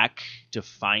go back to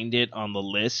find it on the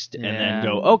list, and then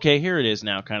go, okay, here it is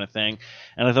now, kind of thing.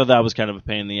 And I thought that was kind of a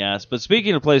pain in the ass. But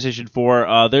speaking of PlayStation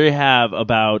 4, they have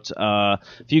about a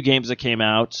few games that came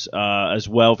out as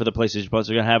well for the PlayStation Plus.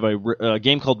 They're going to have a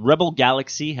game called Rebel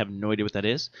Galaxy. Have no idea what that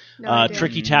is. No idea.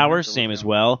 Tricky Towers, same as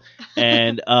well.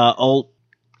 And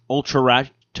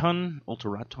Ultraraton?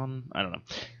 I don't know.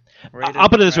 I'll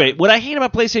put it this way. What I hate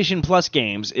about PlayStation Plus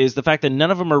games is the fact that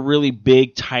none of them are really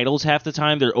big titles half the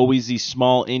time. They're always these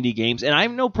small indie games. And I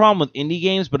have no problem with indie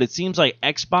games, but it seems like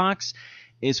Xbox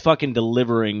is fucking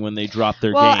delivering when they drop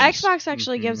their Well, games. Xbox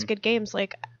actually gives good games.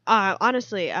 Like,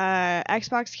 honestly,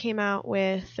 Xbox came out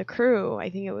with The Crew. I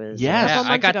think it was Yes. a couple I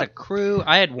months got ago. The Crew.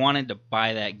 I had wanted to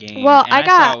buy that game. Well, and I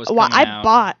saw it was coming I out.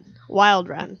 bought Wild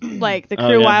Run, like The Oh,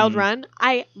 Crew yeah. Wild Run.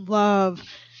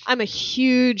 I'm a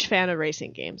huge fan of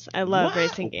racing games. I love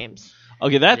racing games.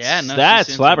 Okay, that's Yeah, no, that's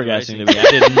she's into flabbergasting to racing. me.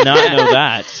 I did not know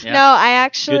that. Yeah. No, I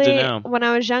actually, Good to know. when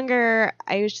I was younger,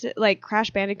 I used to like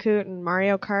Crash Bandicoot and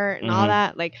Mario Kart and all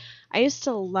that. Like, I used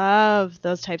to love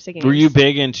those types of games. Were you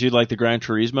big into like the Gran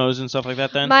Turismos and stuff like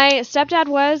that then? My stepdad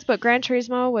was, but Gran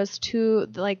Turismo was too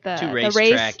Too the race.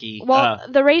 racetracky. Well,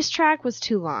 the racetrack was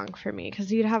too long for me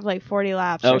because you'd have like 40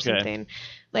 laps or Okay. something.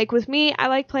 Like with me, I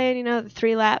like playing, the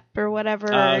 3-lap or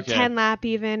whatever, Oh, or okay. 10-lap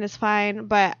even is fine.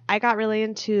 But I got really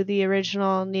into the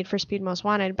original Need for Speed Most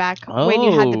Wanted back when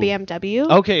you had the Oh. BMW.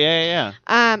 Okay, yeah.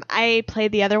 I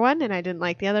played the other one and I didn't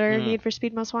like the other Need for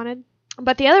Speed Most Wanted.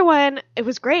 But the other one, it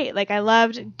was great. Like I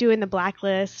loved doing the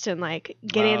blacklist and like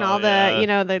getting all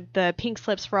the the pink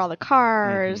slips for all the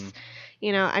cars.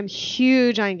 I'm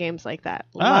huge on games like that.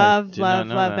 Love did not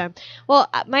know that. them. Well,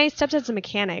 my stepdad's a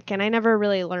mechanic, and I never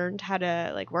really learned how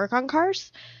to like work on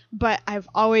cars. But I've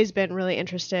always been really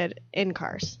interested in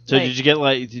cars. So Like, did you get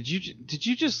like did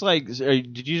you just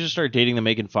start dating the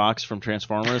Megan Fox from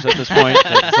Transformers at this point?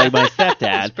 It's like my That's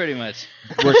stepdad pretty much.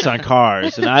 works on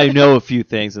cars, and I know a few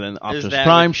things, and then There's Optimus that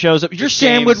Prime with shows up. You're The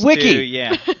Sam games, Witwicky. too,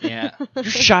 Yeah. You're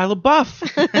Shia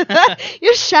LaBeouf.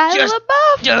 You're Shia Just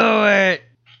LaBeouf. Do it.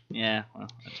 Yeah. Well,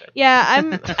 that's right.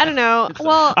 Yeah, I don't know.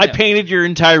 Well, I painted your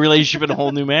entire relationship in a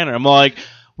whole new manner. I'm like,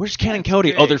 where's Ken and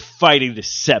Cody? great. Oh, they're fighting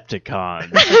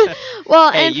Decepticons.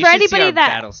 well, Hey, and you for should see anybody our that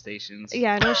battle stations.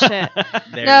 yeah, no shit.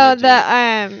 They're No, legit.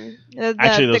 the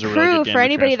Actually, those the are really Crew, good games for of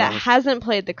anybody that Transformers. hasn't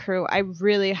played the Crew, I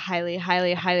really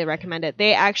highly recommend it.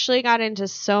 They actually got into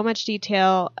so much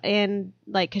detail in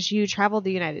because you traveled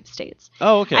the United States.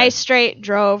 Oh, okay. I straight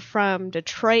drove from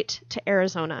Detroit to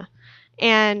Arizona.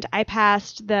 and I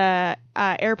passed the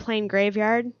airplane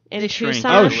graveyard in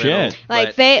Tucson. Oh shit!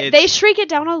 Like they shrink it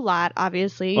down a lot,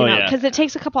 obviously, because it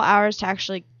takes a couple hours to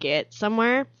actually get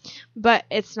somewhere, but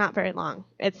it's not very long.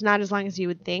 It's not as long as you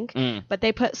would think. But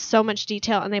they put so much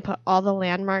detail, and they put all the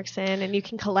landmarks in, and you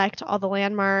can collect all the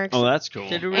landmarks. Oh, that's cool.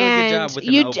 Did a really and good job with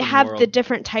you have the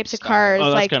different types of cars. Oh,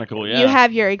 that's like kind of cool. Yeah. you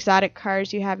have your exotic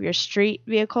cars, you have your street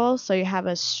vehicles, so you have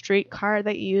a street car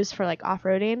that you use for like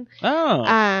off-roading.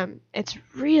 Oh. It's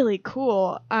really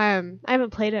cool. I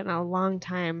haven't played it in a long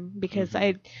time because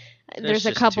there's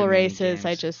a couple races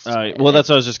I just well, that's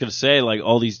what I was just gonna say. Like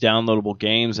all these downloadable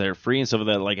games that are free and stuff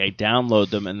like that. Like I download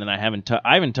them and then I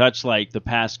haven't touched like the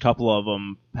past couple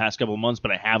of months,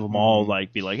 but I have them all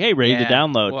like be like, hey, ready to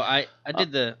download. Well, I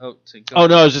did the no,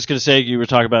 I was just gonna say you were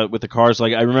talking about with the cars.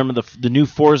 Like I remember the new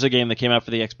Forza game that came out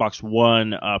for the Xbox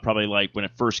One, probably like when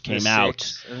it first came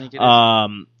out.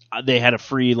 They had a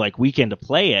free like weekend to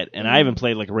play it, and I haven't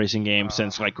played like a racing game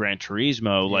since like Gran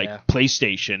Turismo, like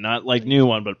PlayStation, not like new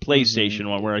one, but PlayStation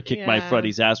one, where I kicked my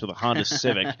buddy's ass with a Honda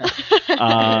Civic,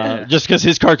 just because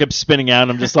his car kept spinning out.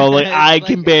 And I'm just all like, I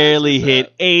can barely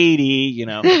hit 80, you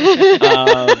know.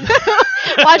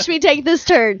 Watch me take this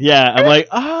turn. Yeah, I'm like,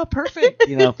 perfect,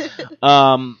 you know.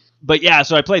 But yeah,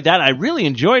 so I played that. I really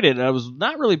enjoyed it. I was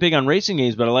not really big on racing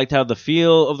games, but I liked how the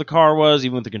feel of the car was,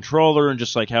 even with the controller, and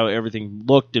just like how everything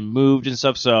looked and moved and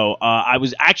stuff. So I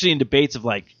was actually in debates of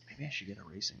like, maybe I should get a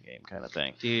racing game kind of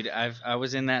thing. Dude, I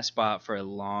was in that spot for a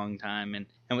long time, and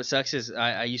what sucks is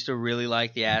I used to really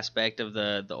like the aspect of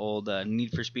the old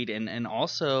Need for Speed, and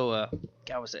also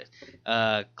what was it?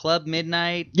 Club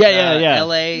Midnight. Yeah.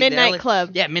 LA Midnight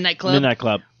Club. Yeah, Midnight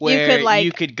Club. Where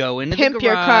you could go into the garage,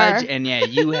 your car. and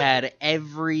you had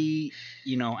every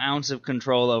ounce of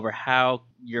control over how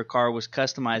your car was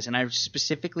customized. And I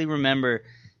specifically remember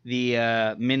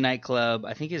the Midnight Club,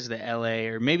 I think it's the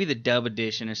LA or maybe the Dub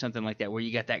Edition or something like that, where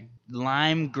you got that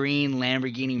lime green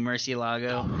Lamborghini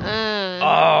Murcielago.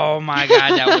 Oh my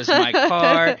god, that was my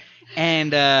car.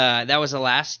 And that was the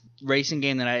last racing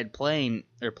game that I had played.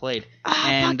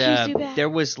 And there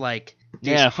was like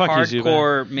this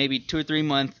hardcore maybe 2 or 3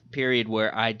 month period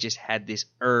where I just had this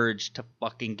urge to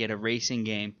fucking get a racing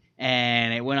game.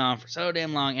 And it went on for so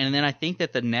damn long. And then I think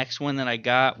that the next one that I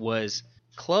got was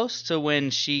close to when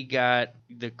she got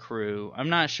the Crew. I'm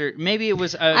not sure. Maybe it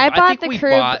was. I think we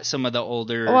bought some of the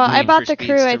older. Well, I bought the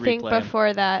Crew. I think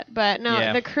before that, but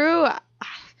no, the Crew.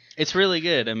 It's really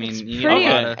good. I mean,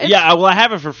 yeah. Well, I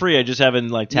have it for free. I just haven't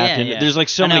like tapped in. There's like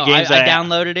so many games. I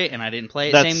downloaded it and I didn't play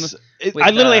it. Same with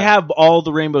I literally have all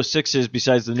the Rainbow Sixes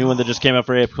besides the new one that just came out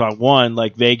for Xbox One,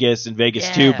 like Vegas and Vegas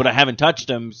 2, but I haven't touched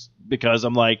them because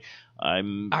I'm like.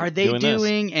 Are they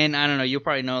doing, and I don't know, you'll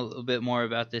probably know a little bit more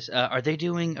about this, are they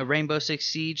doing a Rainbow Six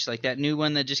Siege, like that new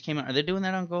one that just came out? Are they doing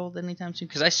that on Gold anytime soon?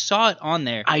 Because I saw it on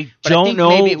there. I don't know.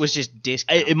 Maybe it was just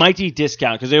discount. It might be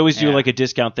discount, because they always do like a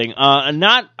discount thing. I'm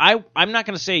not going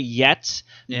to say yet.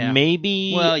 Yeah.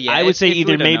 Maybe. Well, yeah. I would say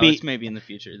either maybe. It's maybe in the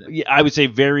future. Then. Yeah, I would say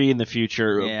very in the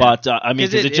future. Yeah. But, I mean,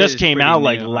 because it just came out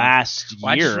like last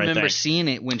year, I just remember seeing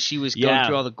it when she was going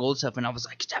through all the gold stuff, and I was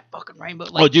like, is that fucking Rainbow?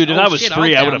 Like, if that was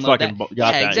free, I would have fucking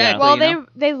got that. Exactly. Well,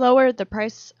 they lowered the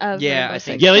price of Rainbow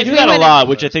Six. Yeah, they do that a lot,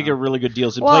 which I think are really good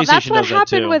deals. And PlayStation that's what does that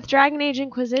happened too. with Dragon Age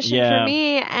Inquisition for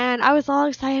me, and I was all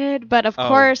excited, but of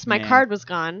course my card was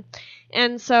gone.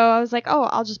 And so I was like,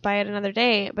 I'll just buy it another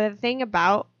day. But the thing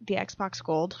about the Xbox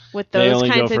Gold with those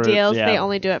kinds of deals, they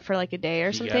only do it for like a day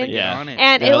or something.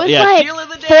 And it was like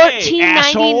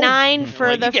 $14.99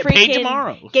 for the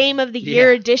freaking Game of the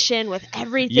Year edition with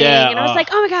everything. And I was like,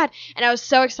 oh my god! And I was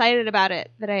so excited about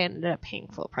it that I ended up paying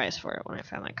full price for it when I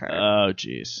found my card. Oh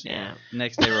jeez. Yeah.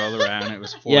 Next day rolled around, it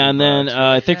was $40. Yeah, and then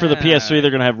I think for the PS3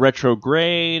 they're gonna have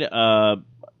Retrograde.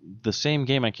 The same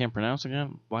game I can't pronounce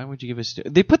again. Why would you give us?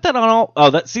 They put that on all.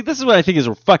 Oh, this is what I think is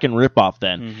a fucking ripoff.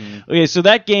 Then, okay, so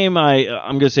that game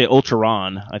I'm gonna say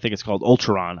Ultron. I think it's called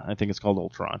Ultron.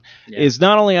 Is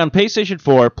not only on PlayStation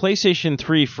 4, PlayStation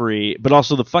 3 free, but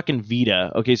also the fucking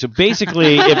Vita. Okay, so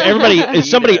basically, if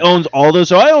somebody owns all those,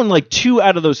 so I own like 2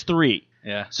 out of those 3.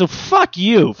 Yeah. So fuck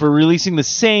you for releasing the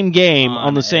same game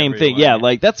on the same thing. Yeah,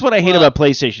 like that's what I hate about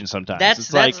PlayStation sometimes.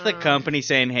 That's the company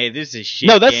saying, "Hey, this is shit."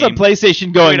 No, that's game. the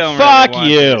PlayStation going, "Fuck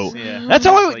you." Yeah. That's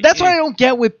what I don't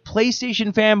get with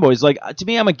PlayStation fanboys. Like to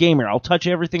me, I'm a gamer. I'll touch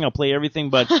everything. I'll play everything.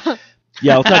 But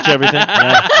yeah, I'll touch everything.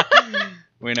 Yeah.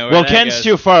 We know where that Ken's goes.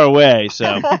 too far away, so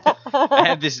I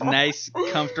have this nice,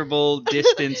 comfortable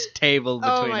distance table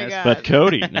between us. God. But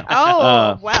Cody, no.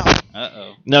 Wow.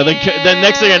 Uh-oh. No, the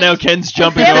next thing I know, Ken's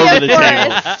jumping over the table.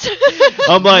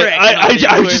 I'm like,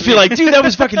 I just feel like, dude, that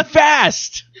was fucking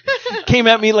fast. Came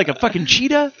at me like a fucking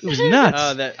cheetah. It was nuts.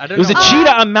 I don't it was know. a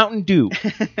cheetah on Mountain Dew.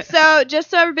 So, just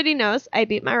so everybody knows, I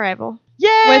beat my rival. Yay!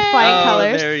 With flying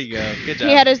colors. There you go. Good job.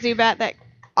 He had a Zubat that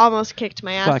almost kicked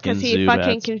my ass Fucking because he Zubats.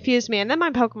 fucking confused me. And then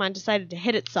my Pokemon decided to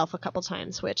hit itself a couple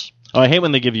times, which... Oh, I hate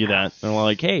when they give you that. They're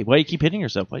like, hey, why do you keep hitting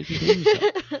yourself? Why do you keep hitting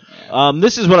yourself?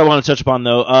 This is what I want to touch upon,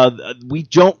 though. We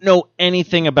don't know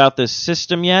anything about this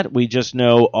system yet. We just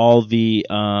know all the...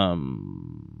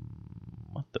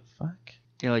 What the fuck?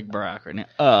 You're like Brock right now.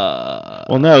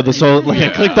 Well, no, this whole... Like, I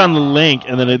clicked on the link,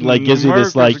 and then it, like, gives you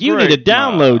this, like, you need to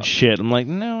download shit. I'm like,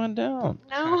 no, I don't. No,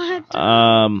 I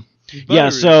don't. Yeah,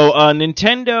 so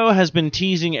Nintendo has been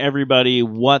teasing everybody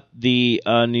what the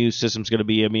new system's going to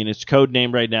be. I mean, it's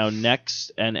codenamed right now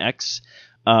Next and X.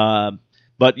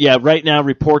 But yeah, right now,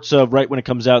 reports of right when it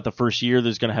comes out the first year,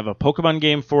 there's going to have a Pokemon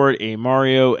game for it, a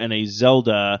Mario, and a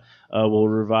Zelda will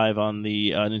revive on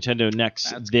the Nintendo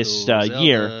Next this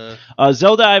year.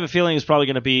 Zelda, I have a feeling, is probably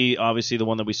going to be obviously the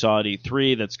one that we saw at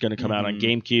E3 that's going to come out on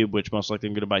GameCube, which most likely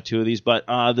I'm going to buy 2 of these. But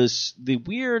the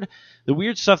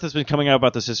weird stuff that's been coming out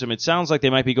about the system, it sounds like they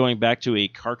might be going back to a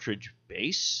cartridge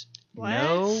base. What?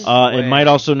 It might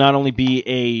also not only be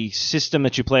a system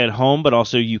that you play at home, but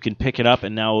also you can pick it up,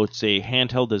 and now it's a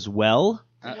handheld as well.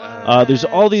 There's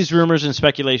all these rumors and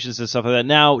speculations and stuff like that.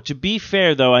 Now, to be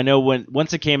fair, though, I know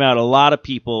once it came out, a lot of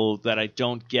people that I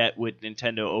don't get with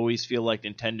Nintendo always feel like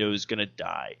Nintendo is going to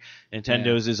die.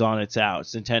 Nintendo's is on its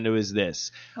outs. Nintendo is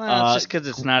this. Well, it's just because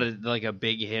it's not like a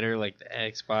big hitter like the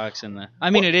Xbox and the... I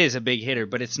mean, it is a big hitter,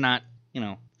 but it's not...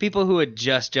 people who had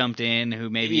just jumped in, who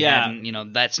maybe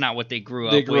hadn't, that's not what they grew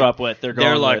up with.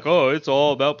 They're like, oh, it's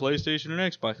all about PlayStation and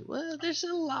Xbox. Well, there's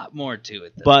a lot more to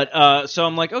it. But so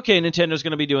I'm like, okay, Nintendo's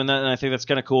going to be doing that, and I think that's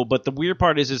kind of cool. But the weird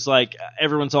part is like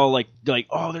everyone's all like,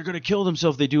 oh, they're going to kill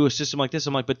themselves if they do a system like this.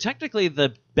 I'm like, but technically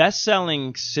the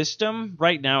best-selling system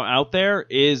right now out there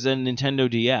is a Nintendo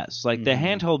DS. Like the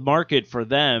handheld market for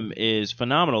them is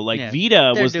phenomenal. Like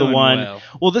Vita was the one.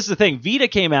 Well, this is the thing. Vita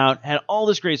came out, had all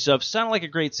this great stuff, sounded like a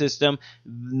great system.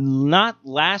 Not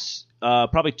last,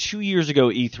 probably 2 years ago,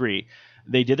 E3.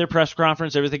 They did their press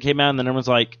conference, everything came out, and then everyone's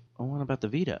like, oh, what about the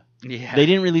Vita? Yeah. They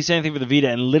didn't release anything for the Vita,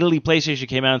 and literally PlayStation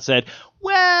came out and said,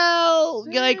 well,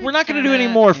 like, we're not going to do any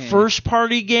more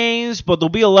first-party games, but there'll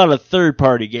be a lot of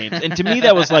third-party games. And to me,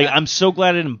 that was like, I'm so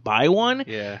glad I didn't buy one,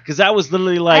 because that was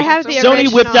literally like,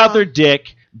 Sony whipped out their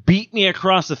dick, beat me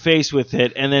across the face with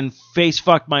it, and then face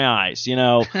fucked my eyes.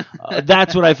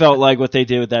 That's what I felt like what they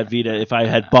did with that Vita if I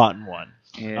had bought one.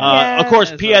 Of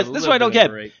course, PS. This is what I don't get.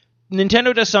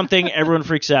 Nintendo does something, everyone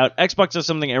freaks out. Xbox does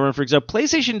something, everyone freaks out.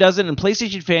 PlayStation doesn't, and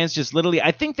PlayStation fans just literally,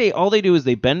 I think all they do is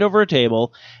they bend over a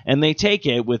table and they take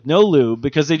it with no lube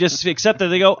because they just accept that.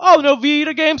 They go, oh, no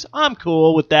Vita games? I'm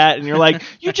cool with that. And you're like,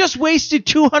 you just wasted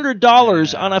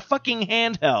 $200 on a fucking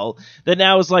handheld that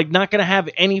now is like not going to have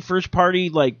any first party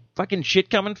like fucking shit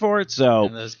coming for it. So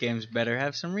and those games better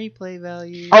have some replay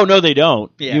value. Oh, no, they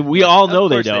don't. Yeah. We all know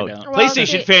they don't. Well,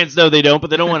 PlayStation fans know they don't, but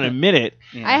they don't want to admit it.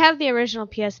 I have the original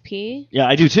PSP. Yeah,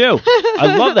 I do too.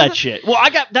 I love that shit. Well,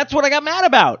 that's what I got mad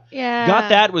about. Yeah. Got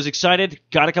that, was excited,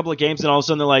 got a couple of games, and all of a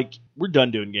sudden they're like, we're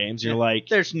done doing games. You're like,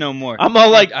 there's no more. I'm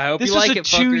all like, I hope this you was like a it,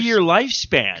 2-year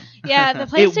lifespan. Yeah, the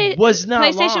PlayStation was not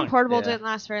PlayStation long. Portable didn't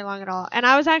last very long at all. And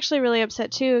I was actually really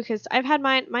upset too because I've had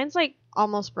mine's like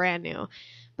almost brand new.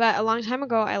 But a long time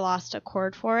ago I lost a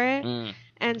cord for it.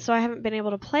 And so I haven't been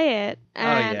able to play it.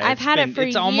 And I've had it for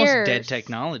years. It's almost dead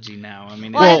technology now. I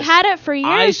mean, I've had it for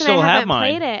years and I haven't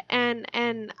mine. played it.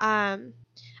 And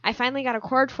I finally got a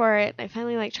cord for it. I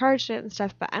finally charged it and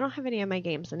stuff, but I don't have any of my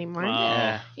games anymore.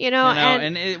 Yeah.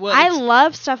 I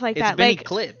love stuff like that. Been like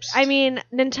eclipsed. I mean,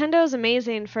 Nintendo's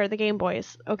amazing for the Game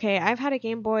Boys. Okay, I've had a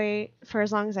Game Boy for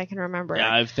as long as I can remember.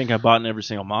 Yeah, I think I bought in every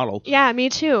single model. Yeah, me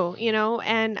too.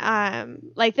 And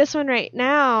like this one right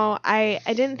now, I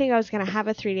didn't think I was gonna have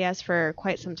a 3DS for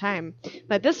quite some time,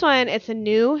 but this one, it's a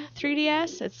new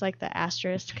 3DS. It's like the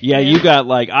asterisk. Yeah, you got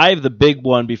I have the big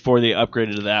one before they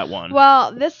upgraded to that one.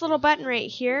 Well, this little button right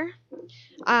here,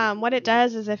 what it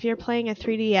does is if you're playing a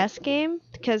 3DS game,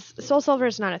 because Soul Silver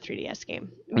is not a 3DS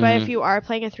game, but if you are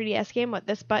playing a 3DS game, what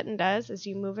this button does is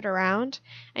you move it around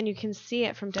and you can see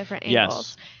it from different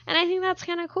angles. And I think that's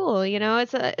kind of cool.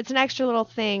 It's an extra little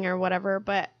thing or whatever,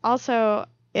 but also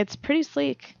it's pretty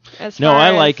sleek.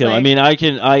 I like it. I mean, I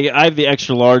have the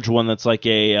extra large one that's like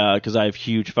a because I have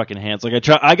huge fucking hands. Like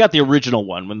I got the original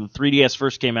one when the 3DS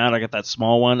first came out. I got that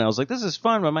small one. I was like, this is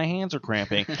fun, but my hands are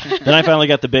cramping. Then I finally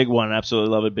got the big one. I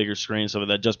absolutely love it, bigger screen, stuff like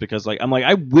that. Just because I'm like,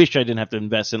 I wish I didn't have to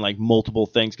invest in multiple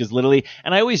things because literally,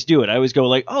 and I always do it. I always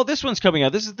go oh, this one's coming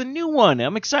out. This is the new one.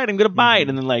 I'm excited. I'm gonna buy it.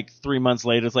 And then 3 months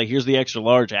later, it's here's the extra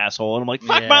large, asshole. And I'm like,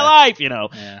 fuck my life,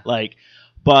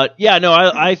 But yeah, no,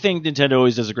 I think Nintendo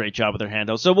always does a great job with their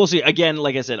handhelds. So we'll see. Again,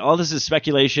 like I said, all this is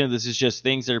speculation. This is just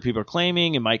things that people are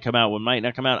claiming. It might come out, what might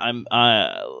not come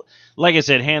out. Like I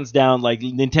said, hands down, like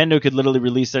Nintendo could literally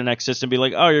release their next system, and be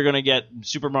like, oh, you're gonna get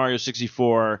Super Mario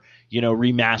 64,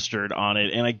 remastered on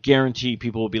it, and I guarantee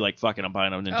people will be like, fucking, I'm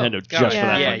buying a Nintendo just for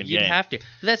that fucking game. You'd have to.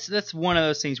 That's one of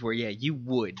those things where you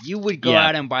would go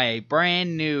out and buy a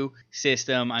brand new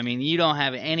system. I mean, you don't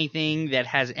have anything that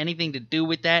has anything to do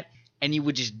with that. And you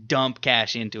would just dump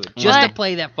cash into it just to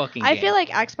play that fucking game. I feel like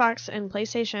Xbox and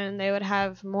PlayStation, they would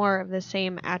have more of the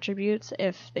same attributes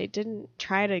if they didn't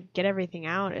try to get everything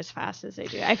out as fast as they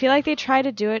do. I feel like they try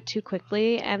to do it too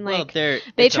quickly, and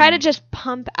they try to just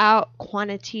pump out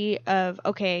quantity of,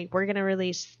 okay, we're going to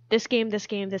release this game, this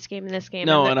game, this game, and this game.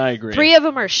 No, and I agree. 3 of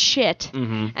them are shit,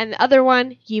 and the other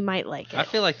one, you might like it. I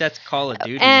feel like that's Call of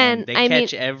Duty. And They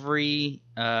catch every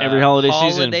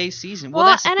holiday season. Well,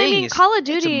 that's the thing. I mean, Call of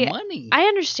Duty, money. I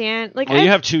understand. Like, you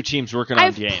have 2 teams working on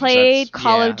I've games. played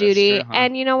Call of Duty, true, huh?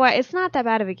 and you know what? It's not that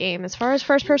bad of a game as far as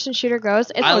first-person shooter goes.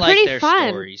 It's I like pretty their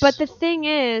fun. stories. But the thing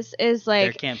is Their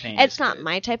like, campaign it's is not good.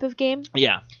 my type of game.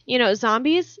 Yeah.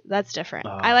 Zombies, that's different.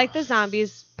 I like the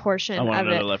zombies portion I want of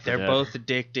another it. Left 4 They're Dead. both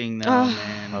addicting, though,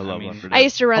 man. I love mean, Left 4 Dead. I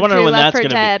used to run I wanna know through when Left that's 4 gonna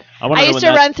be- Dead. I wanna I know used when to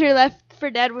that's- run through Left 4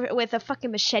 Dead with a fucking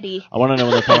machete. I want to know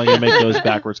when they're finally going to make those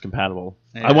backwards compatible.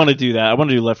 Yeah. I want to do that. I want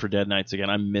to do Left 4 Dead nights again.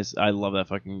 I love that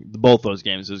fucking... Both those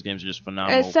games. Those games are just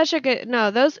phenomenal. It's such a good... No,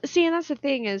 those... See, and that's the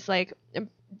thing is, like,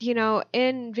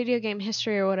 in video game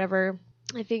history or whatever,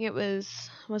 I think it was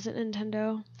it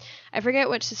Nintendo? I forget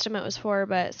which system it was for,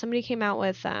 but somebody came out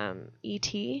with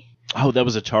E.T. Oh, that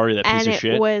was Atari, that piece of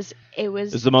shit. It was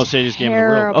It's the most hated game in the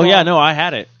world. terrible. Oh, yeah, no, I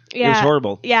had it. Yeah, it was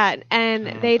horrible. Yeah, I and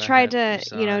don't know they if I tried had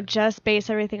to, it, so just base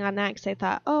everything on that because they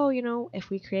thought, if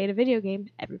we create a video game,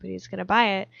 everybody's going to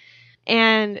buy it.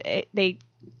 And they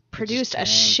produced a tanked,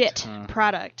 shit huh?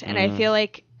 product. And I feel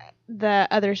like the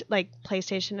others, like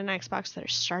PlayStation and Xbox, they're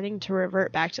starting to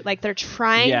revert back to, like, they're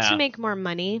trying to make more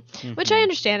money, which I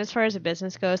understand as far as a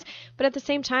business goes. But at the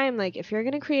same time, like, if you're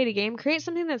going to create a game, create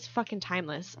something that's fucking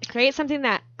timeless. Create something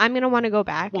that I'm going to want to go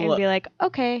back and be like,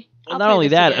 okay. Well, I'll not play only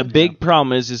this that, again. a big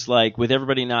problem is like with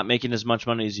everybody not making as much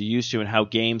money as you used to, and how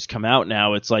games come out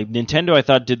now. It's like Nintendo, I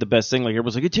thought, did the best thing. Like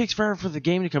everyone's like, it takes forever for the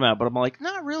game to come out, but I'm like,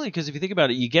 not really, because if you think about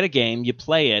it, you get a game, you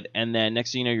play it, and then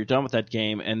next thing you know, you're done with that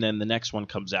game, and then the next one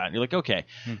comes out, and you're like, okay.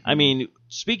 I mean,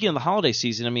 speaking of the holiday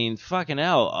season, I mean, fucking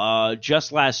hell,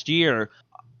 just last year,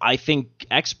 I think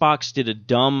Xbox did a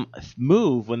dumb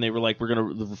move when they were like,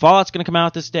 Fallout's gonna come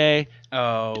out this day.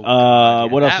 Oh.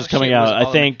 What else is coming out?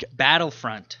 I think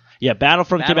Battlefront. Yeah,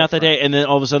 Battlefront came out that day, and then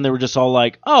all of a sudden they were just all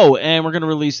like, oh, and we're going to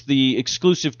release the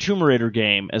exclusive Tomb Raider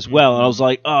game as well. And I was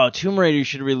like, oh, Tomb Raider you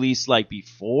should release like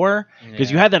before,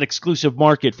 because you had that exclusive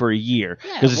market for a year,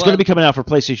 because it's going to be coming out for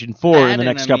PlayStation 4 in the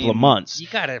next couple of months. You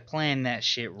got to plan that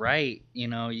shit right. You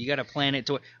got to plan it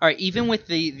to... All right, even with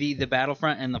the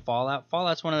Battlefront and the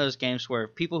Fallout's one of those games where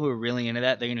people who are really into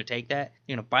that, they're going to take that,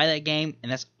 they're going to buy that game,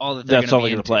 and that's all that they're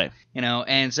going to play.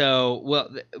 And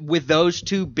so, with those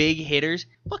two big hitters,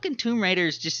 fucking Tomb Raider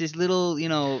is just this little,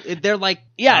 they're like...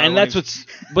 Yeah, and that's what's...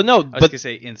 But no, I was going to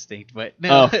say Instinct, but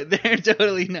no, they're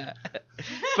totally not.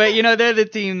 But, they're the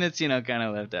team that's, kind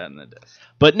of left out in the dust.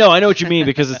 But no, I know what you mean,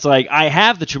 because it's like, I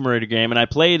have the Tomb Raider game, and I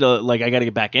played, I got to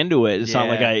get back into it. It's not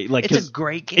like I... It's a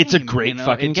great game. It's a great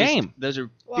fucking game. Those are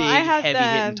big, I have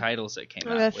heavy-hitting titles that came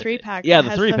out the with 3-pack. Yeah, the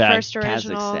 3-pack. First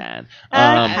original. Kazakhstan.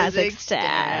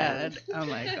 Kazakhstan. Oh,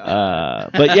 my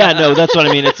God. But yeah, no, that's what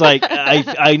I mean. It's like,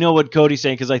 I know what Cody's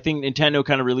saying, because I think Nintendo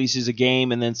kind of releases a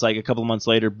game, and then it's like a couple months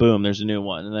later, boom, there's a new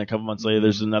one. And then a couple months later,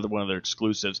 there's another one of their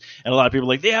exclusives. And a lot of people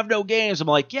are like, they have no games. I'm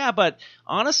like, yeah, but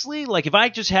honestly, like, if I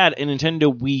just had a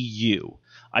Nintendo Wii U,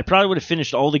 I probably would have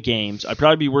finished all the games. I'd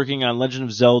probably be working on Legend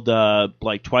of Zelda,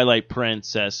 like Twilight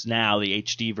Princess now, the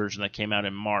HD version that came out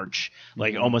in March.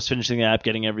 Like almost finishing the app,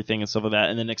 getting everything and stuff like that.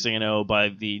 And then next thing I know, by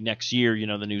the next year,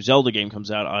 the new Zelda game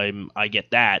comes out. I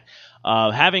get that.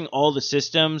 Having all the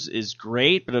systems is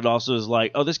great, but it also is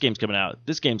like, oh, this game's coming out.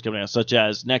 This game's coming out. Such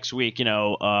as next week,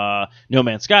 No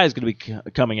Man's Sky is going to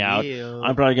be coming out. Ew.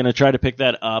 I'm probably going to try to pick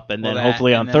that up, and then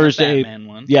hopefully on Thursday.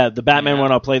 The Batman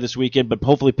one I'll play this weekend, but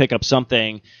hopefully pick up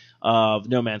something of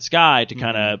No Man's Sky to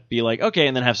kind of be like, okay,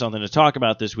 and then have something to talk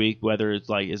about this week, whether it's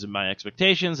like, is it my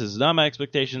expectations, is it not my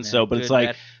expectations? But it's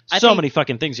like, many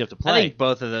fucking things you have to play. I think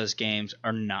both of those games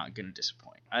are not going to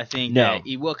disappoint. I think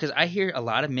because I hear a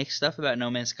lot of mixed stuff about No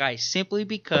Man's Sky simply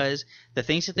because the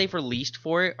things that they've released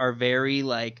for it are very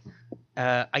like,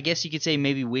 I guess you could say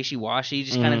maybe wishy-washy,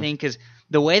 just kind of thing, because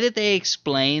the way that they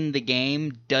explain the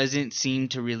game doesn't seem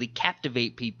to really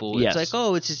captivate people. Yes. It's like,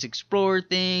 oh, it's this explorer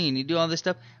thing, and you do all this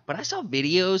stuff. But I saw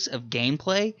videos of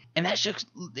gameplay, and that just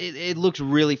it looks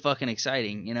really fucking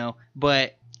exciting, you know.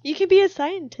 But you can be a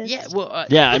scientist. yeah, well,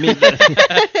 Yeah, I mean,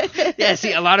 yeah.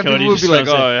 See, a lot of Cody people would just be like,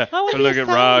 sounds oh yeah, I wanna we'll be look a at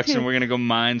rocks scientist. and we're gonna go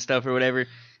mine stuff or whatever.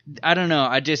 I don't know.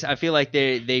 I feel like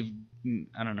they've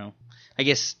I don't know. I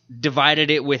guess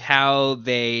divided it with how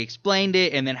they explained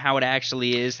it and then how it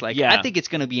actually is. Like, Yeah. I think it's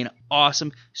going to be an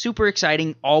awesome, super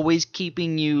exciting, always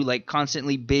keeping you like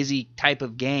constantly busy type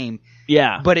of game.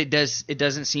 yeah. But it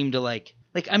doesn't seem to like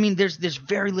I mean, there's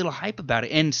very little hype about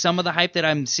it, and some of the hype that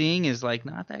I'm seeing is like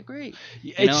not that great.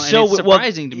 You know? It's And it's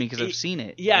surprising to me because I've seen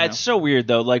it. Yeah, you know? it's so weird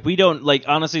though. Like we don't like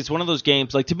honestly, it's one of those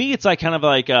games. Like to me, it's like kind of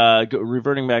like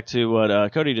reverting back to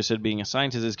what Cody just said. Being a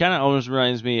scientist, it kind of almost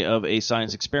reminds me of a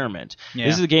science experiment. Yeah.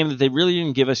 This is a game that they really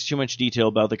didn't give us too much detail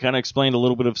about. They kind of explained a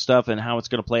little bit of stuff and how it's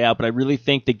going to play out, but I really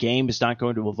think the game is not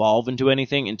going to evolve into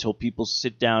anything until people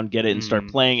sit down, get it, and start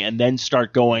playing, and then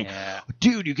start going, Yeah.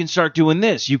 dude, you can start doing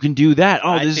this, you can do that.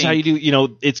 Oh, I this is how you think- do. You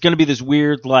know, it's going to be this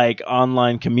weird like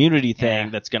online community thing Yeah.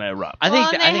 that's going to erupt. I think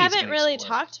well, and I they think it's haven't gonna really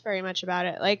explode. talked very much about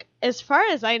it. Like, as far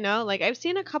as I know, like, I've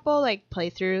seen a couple, like,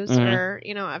 playthroughs Mhm. where,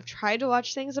 you know, I've tried to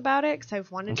watch things about it because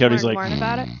I've wanted to Cody's learn like, more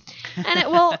about it.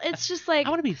 And it's just like,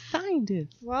 want to be a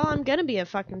scientist. well, I'm going to be a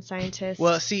fucking scientist.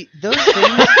 Well, see, those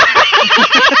things.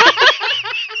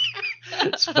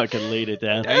 It's fucking laid it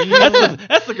down. Are you-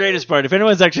 That's the greatest part. If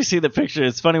anyone's actually seen the picture,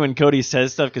 it's funny when Cody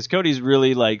says stuff because Cody's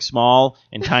really like small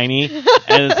and tiny,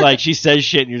 and it's like she says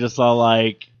shit, and you're just all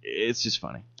like, it's just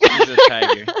funny. He's a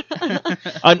tiger.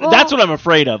 Well- That's what I'm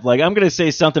afraid of. Like I'm gonna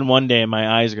say something one day, and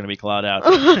my eyes are gonna be clawed out,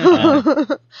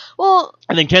 well,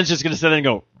 and then Ken's just gonna sit there and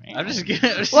go. I'm just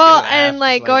gonna. well, and,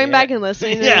 like, going yeah. back and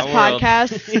listening to Yeah. this World.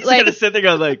 podcast, He's like, gonna sit there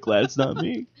and go like, glad it's not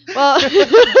me. well,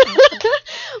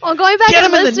 well, going back Get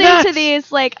and him in the listening to nuts.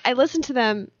 these, like, I listen to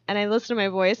them and I listen to my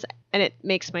voice, and it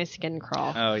makes my skin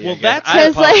crawl. Oh yeah. Well, guys, that's- I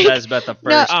 'Cause, like, apologize about the no-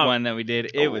 first one that we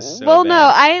did. It was so well, bad.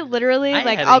 no, I literally I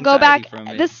like had I'll go anxiety back. from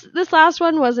it. This last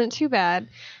one wasn't too bad,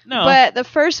 No, but the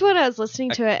first one I was listening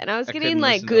to it and I was I getting couldn't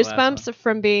like listen to the last goosebumps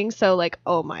from being so like,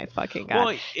 oh my fucking god, Well,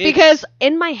 it's- because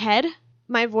in my head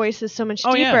my voice is so much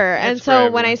Oh, deeper, yeah, and it's so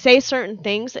for when I everyone. say certain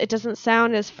things, it doesn't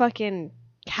sound as fucking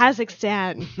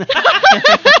Kazakhstan. No,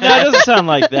 it doesn't sound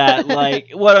like that.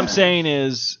 Like what I'm saying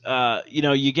is, you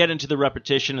know, you get into the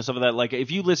repetition and stuff of that. Like if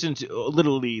you listen to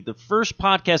literally the first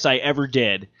podcast I ever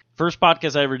did,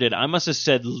 I must have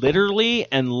said literally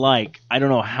and like I don't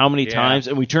know how many Yeah. times,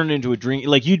 and we turned it into a drink.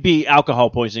 Like you'd be alcohol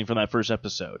poisoning from that first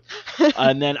episode,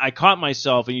 and then I caught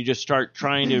myself, and you just start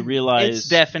trying to realize It's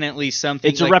definitely something.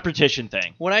 it's a like, repetition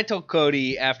thing. What I told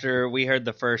Cody after we heard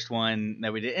the first one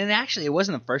that we did, and actually it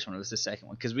wasn't the first one; it was the second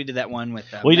one because we did that one with.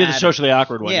 Well, you did a Matt. socially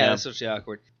awkward one, Yeah, yeah. that's socially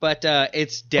awkward. But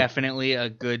it's definitely a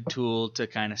good tool to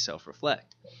kind of self-reflect.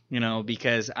 You know,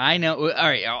 because I know. All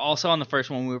right. Also, on the first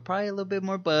one, we were probably a little bit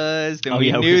more buzzed, and Oh, we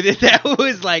yeah, knew we- that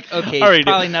was like okay, All right, it's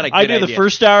probably not a good I knew idea. the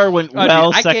first hour went Oh, dude,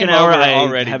 well. I Second came hour, over I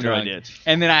already have no drunk. idea.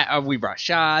 And then we brought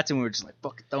shots, and we were just like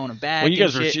fucking throwing them back. Well, you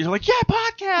and guys were shit. you're like, yeah,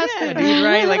 podcast. Yeah, dude,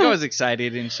 right? Like I was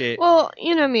excited and shit. Well,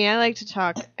 you know me, I like to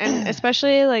talk, and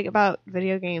especially like about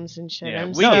video games and shit. Yeah, I'm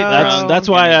we so... get drunk. That's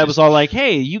why and I just- was all like,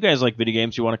 hey, you guys like video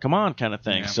games, you want to come on, kind of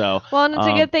thing. Yeah. So Well, and it's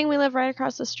a Um, good thing we live right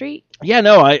across the street. yeah,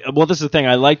 no, well, this is the thing.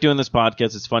 I like doing this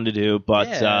podcast. It's fun to do, but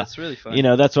yeah, it's really fun. you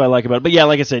know, that's what I like about it. But yeah,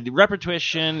 like I said,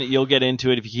 repetition, you'll get into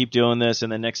it if you keep doing this,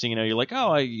 and then next thing you know, you're like,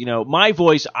 oh, my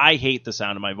voice, I hate the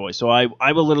sound of my voice, so I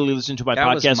will literally listen to my that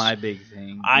podcast. was my big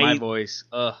thing. I- My voice.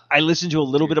 Ugh. I listen to a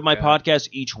little Dear bit of my God. podcast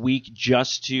each week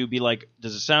just to be like,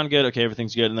 does it sound good? Okay,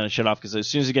 everything's good, and then I shut off because as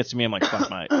soon as it gets to me, I'm like,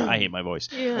 fuck I hate my voice.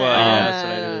 Well, yeah, that's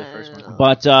what I did with the first one.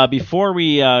 But before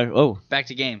we, Back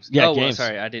to games. Yeah, oh, games. Well,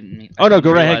 sorry, I didn't mean. Oh, I no, didn't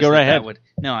go right ahead, realize go that right that ahead. would-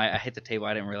 no, I hit the table.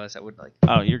 I didn't realize that would like.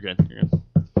 oh, you're good.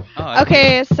 Oh,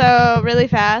 Okay, so really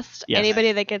fast, Yes.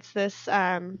 anybody that gets this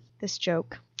this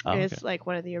joke Oh, is okay. like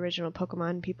one of the original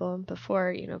Pokemon people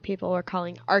before, you know, people were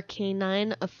calling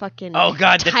Arcanine a fucking Oh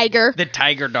God, tiger. the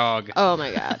tiger dog. Oh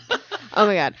my god. Oh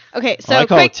my god. Okay, so I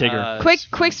call quick it Tigger.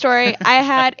 quick story. I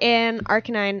had an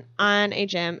Arcanine on a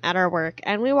gym at our work,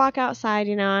 and we walk outside,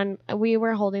 you know, and we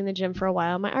were holding the gym for a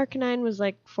while. My Arcanine was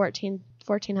like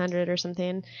 1400 or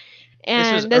something. was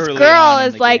And this early girl on in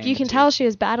is the like, game, you can too. tell she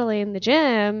was battling in the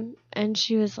gym, and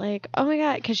she was like, oh my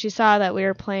god, because she saw that we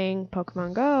were playing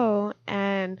Pokemon Go,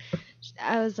 and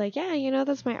I was like, yeah, you know,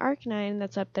 that's my Arcanine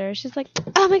that's up there. She's like,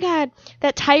 oh my god,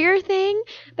 that tiger thing,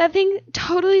 that thing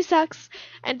totally sucks,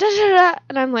 and da da da.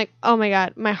 And I'm like, oh my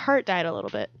god, my heart died a little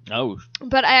bit. Oh,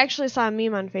 But I actually saw a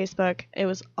meme on Facebook. It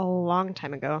was a long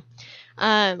time ago.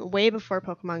 way before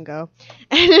Pokemon Go,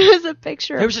 and it was a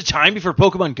picture. There was a time before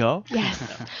Pokemon Go. Yes.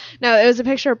 No, it was a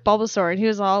picture of Bulbasaur, and he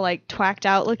was all like twacked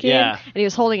out looking, Yeah. and he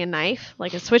was holding a knife,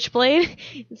 like a switchblade.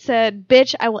 It said,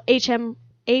 "Bitch, I will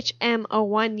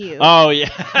HMO1 you." Oh yeah.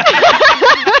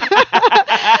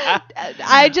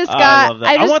 I just I got. love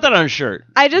that. I want that on a shirt.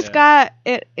 I just got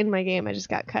it in my game. I just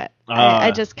got cut. Ah.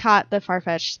 I just caught the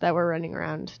Farfetch that were running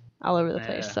around all over the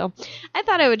place. Yeah. So I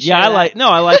thought I would. Yeah, share that.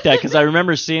 I like that because I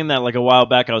remember seeing that like a while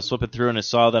back. I was flipping through and I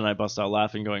saw that and I bust out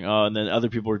laughing, going, "Oh!" And then other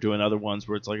people were doing other ones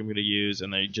where it's like I'm going to use,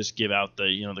 and they just give out the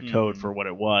the code for what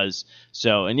it was.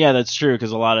 So and yeah, that's true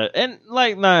because a lot of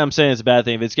I'm saying it's a bad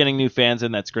thing. If it's getting new fans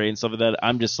in, that's great and stuff like that.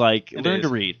 I'm just like learn to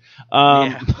read.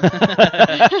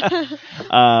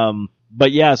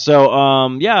 But yeah, so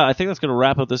I think that's gonna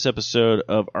wrap up this episode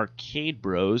of Arcade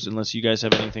Bros. Unless you guys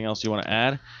have anything else you want to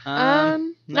add.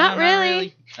 Not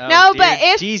really. Oh, No, dear. but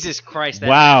if Jesus Christ!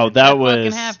 Wow, that fucking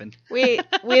was- happened. we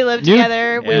live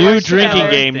together, we New work drinking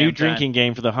together. game, Damn new time. drinking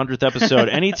game for the 100th episode.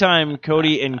 Anytime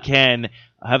Cody and Ken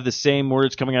have the same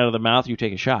words coming out of their mouth, you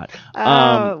take a shot.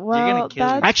 Oh, well, you're gonna kill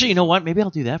that's... Actually, you know what? Maybe I'll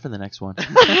do that for the next one.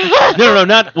 No,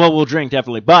 not. Well, we'll drink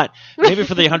definitely, but maybe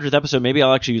for the 100th episode, maybe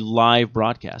I'll actually live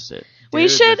broadcast it. we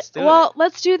Dude, should. let's do Well,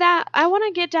 let's do that. I want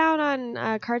to get down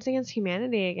on Cards Against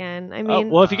Humanity again. I mean,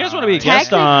 Well, if you guys want to be a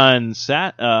guest on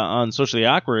Socially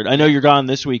Awkward, I know you're gone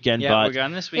this weekend, Yeah, we're but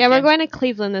gone this yeah, weekend. we're going to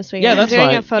Cleveland this weekend. yeah, I'm that's doing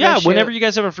fine. a photo Yeah, shoot. whenever you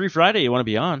guys have a free Friday, you want to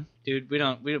be on. Dude,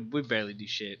 we barely do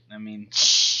shit. I mean,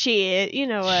 Shit, you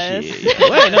know us. Shit.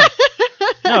 Wait,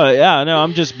 no,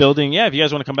 I'm just building. Yeah, if you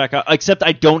guys want to come back out, except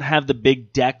I don't have the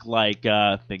big deck like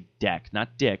big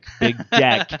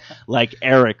deck like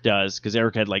Eric does, because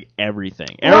Eric had like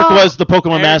everything. Eric Well, was the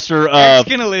Pokemon master Eric's of.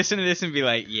 gonna listen to this and be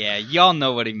like, "Yeah, y'all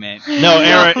know what he meant." No,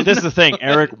 Eric. This is the thing.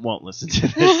 Eric won't listen to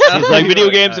this. He's like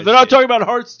video games. If they're not talking about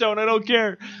Hearthstone, I don't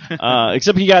care.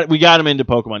 Except we got him into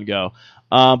Pokemon Go.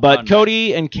 But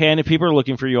Cody and Ken, if people are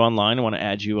looking for you online and want to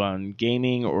add you on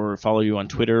gaming or follow you on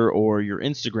Twitter or your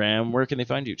Instagram, where can they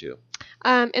find you to?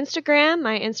 Instagram.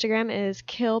 My Instagram is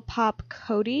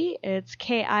KillPopCody. It's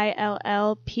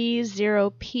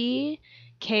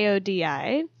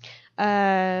KILLP0PKODI.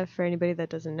 For anybody that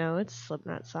doesn't know, it's a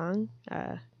Slipknot song.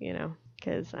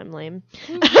 Because I'm lame.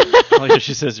 Oh, yeah,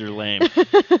 she says you're lame.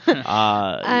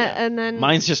 Yeah. And then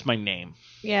Mine's just my name.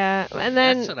 yeah, and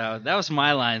then That was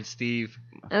my line, Steve.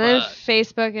 and then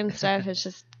Facebook and stuff. It's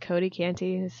just Cody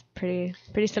Canty. It's pretty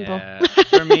simple. Yeah.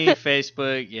 For me,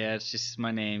 Facebook, yeah, it's just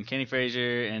my name, Kenny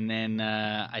Frazier, and then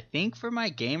I think for my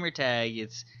gamer tag,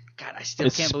 it's It's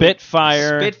can't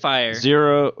Spitfire. believe Spitfire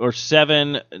 0 or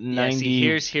 790.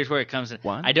 Yeah, see, here's where it comes in.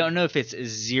 What? I don't know if it's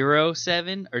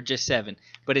 07 or just 7,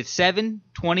 but it's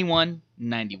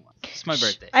 7/21/91. It's my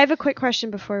birthday. I have a quick question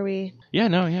before we. Yeah,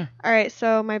 no, yeah. All right,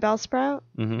 so my Bellsprout,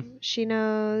 Mm-hmm. she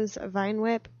knows Vine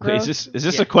Whip. Wait, Growth. is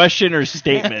this a question or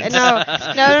statement? No.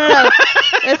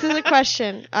 This is a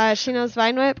question. She knows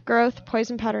Vine Whip, Growth,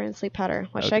 Poison Powder, and Sleep Powder.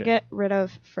 What should I Okay. get rid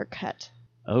of for cut?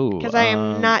 Oh, Because I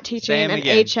am not teaching same an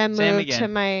again. HM Same move again. to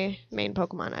my main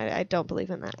Pokemon. I don't believe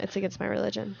in that. It's against my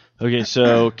religion. Okay,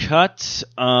 so cut.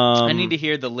 I need to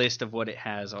hear the list of what it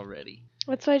has already.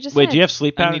 What's what I just Wait, said? do you have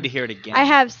sleep I powder? need to hear it again. I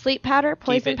have Sleep Powder,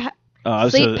 Poison it. Powder. I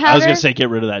was Sleep gonna powder? say get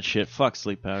rid of that shit. Fuck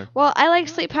sleep powder. Well, I like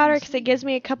Sleep Powder because it gives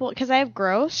me a couple. Because I have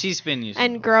Growth, She's been using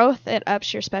and Growth it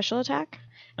ups your special attack,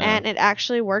 and it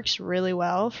actually works really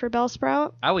well for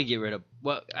Bellsprout. I would get rid of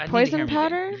I need to Poison hear 'em again.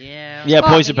 powder? Yeah. Yeah, Well,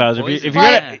 poison I think powder. If poison you're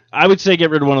powder. gonna, I would say get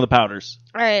rid of one of the powders.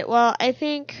 All right. Well, I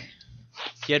think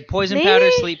You had poison Maybe- powder,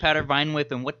 sleep powder, vine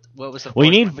whip, and what was the? Well,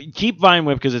 you fourth one? need keep Vine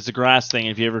Whip because it's a grass thing.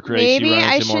 If you ever create, maybe you run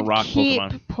I into more should rock keep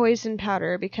Pokemon. Poison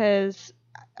Powder because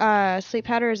Sleep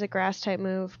Powder is a grass type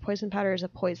move. Poison Powder is a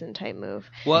poison type move.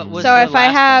 What was So the if I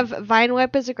last have one? Vine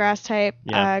Whip as a grass type,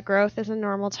 Yeah. Growth is a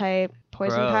normal type,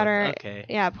 Poison Growth, Powder, okay.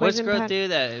 yeah, What's Poison growth Powder. do?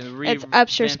 That It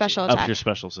ups your special Up attack. your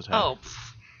specials attack. Oh,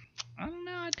 I don't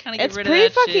know. I'd kind of get It's rid pretty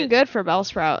of that fucking shit. good for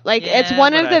Bellsprout. Like Yeah, it's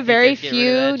one but of I the think very I'd get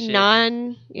rid of that few shit.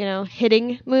 non,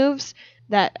 hitting moves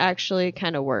that actually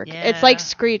kind of work. It's Yeah. like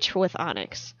Screech with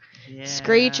Onyx. Yeah.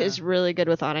 Screech is really good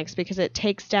with Onyx because it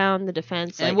takes down the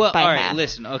defense And like, by all right, half.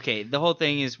 listen. Okay, the whole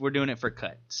thing is we're doing it for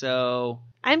cut. So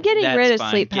I'm getting that's rid of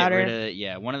fine. Sleep Get Powder. rid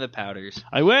of, one of the powders.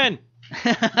 I win.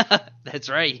 That's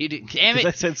right. You did. Damn 'Cause I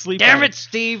it. said sleep Damn powder. it,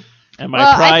 Steve. And my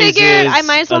Well, prize I figured is I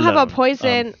might as well have a alone.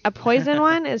 poison. A poison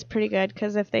one is pretty good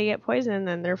because if they get poisoned,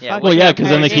 then they're Yeah, fucked. Well, the yeah, because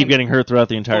then entire they keep game. getting hurt throughout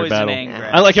the entire Poison battle. and Yeah.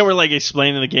 grass. I like how we're like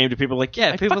explaining the game to people. Like, Yeah,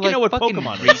 I people fucking like know what fucking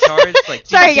Pokemon is. retards. Like,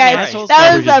 Sorry, fucking guys. assholes. Yeah,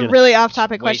 That we're was just a gonna- really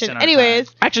off-topic wasting question. our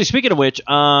Anyways, Actually, speaking of which,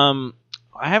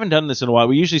 I haven't done this in a while.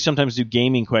 We usually sometimes do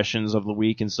gaming questions of the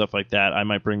week and stuff like that. I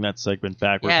might bring that segment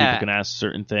back where people can ask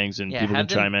certain things and people can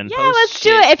chime in. Yeah, let's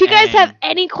do it. If you guys have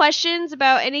any questions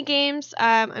about any games,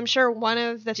 I'm sure one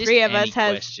of the three of us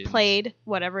has played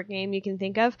whatever game you can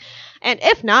think of. And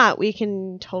if not, we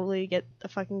can totally get the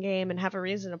fucking game and have a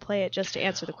reason to play it just to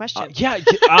answer the question.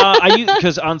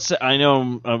 Because I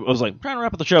know I was like trying to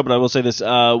wrap up the show, but I will say this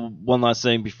one last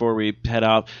thing before we head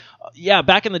out.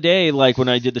 Back in the day, like when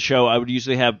I did the show, I would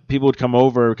usually have people would come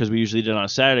over because we usually did it on a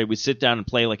Saturday. We'd sit down and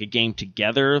play like a game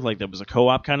together, like that was a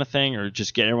co-op kind of thing, or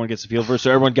just everyone gets a feel for it.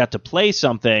 So everyone got to play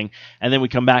something, and then we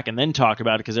come back and then talk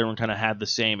about it because everyone kind of had the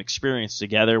same experience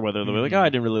together. Whether they were like, "Oh, I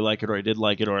didn't really like it," or "I did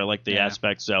like it," or "I like the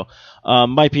aspect." So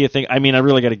might be a thing. I mean, I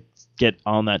really got to get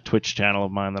on that Twitch channel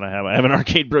of mine that I have. I have an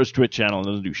Arcade Bros Twitch channel and it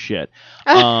doesn't do shit.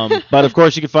 But of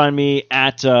course you can find me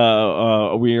at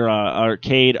we're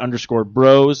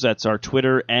Arcade_Bros. That's our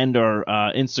Twitter and our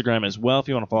Instagram as well if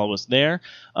you want to follow us there.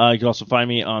 You can also find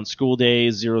me on School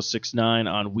Days 069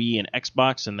 on Wii and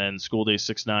Xbox, and then School Days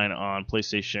 69 on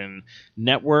PlayStation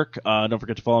Network. Don't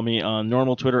forget to follow me on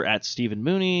normal Twitter at Stephen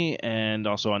Mooney, and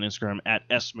also on Instagram at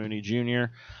SMooneyJr.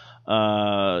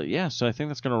 So I think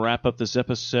that's going to wrap up this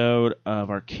episode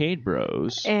of Arcade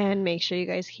Bros. And make sure you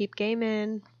guys keep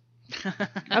gaming.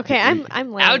 Okay, I'm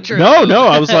lame. Outro. No,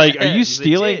 I was like, are you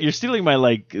stealing? You're stealing my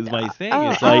my thing.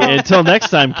 It's like until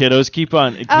next time, kiddos. Keep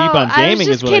on gaming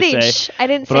is what kidding. I say. I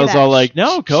didn't say that. But I was all like,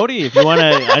 no, Shh. Cody, if you want to,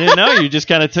 I didn't know. You just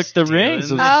kind of took the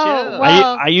rings.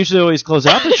 I usually always close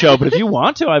out the show, but if you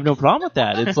want to, I have no problem with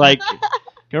that. It's like.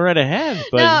 Go right ahead.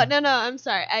 But no. I'm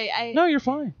sorry. No, you're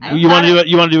fine. You want to do it?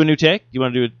 You want to do a new take? You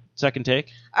want to do a second take?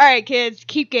 All right, kids,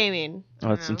 keep gaming.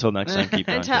 Oh, it's until next time. Keep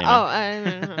on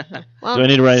gaming. Well, do I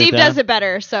need to write Steve it down? does it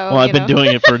better. So. Well, I've been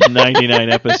doing it for 99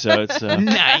 episodes. So.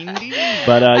 90.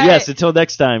 But yes, until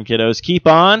next time, kiddos, keep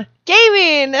on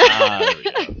gaming. There we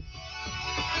go.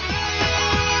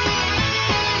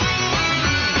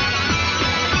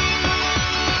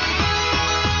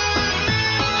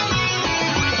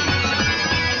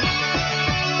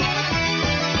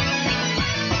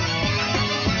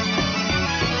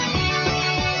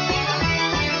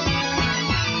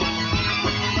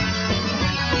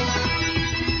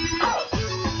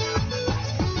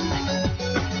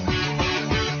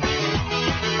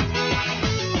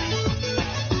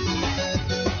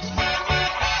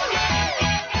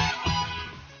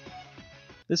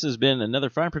 This has been another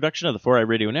fine production of the 4i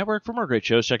Radio Network. For more great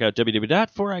shows, check out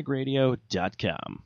www.4igradio.com.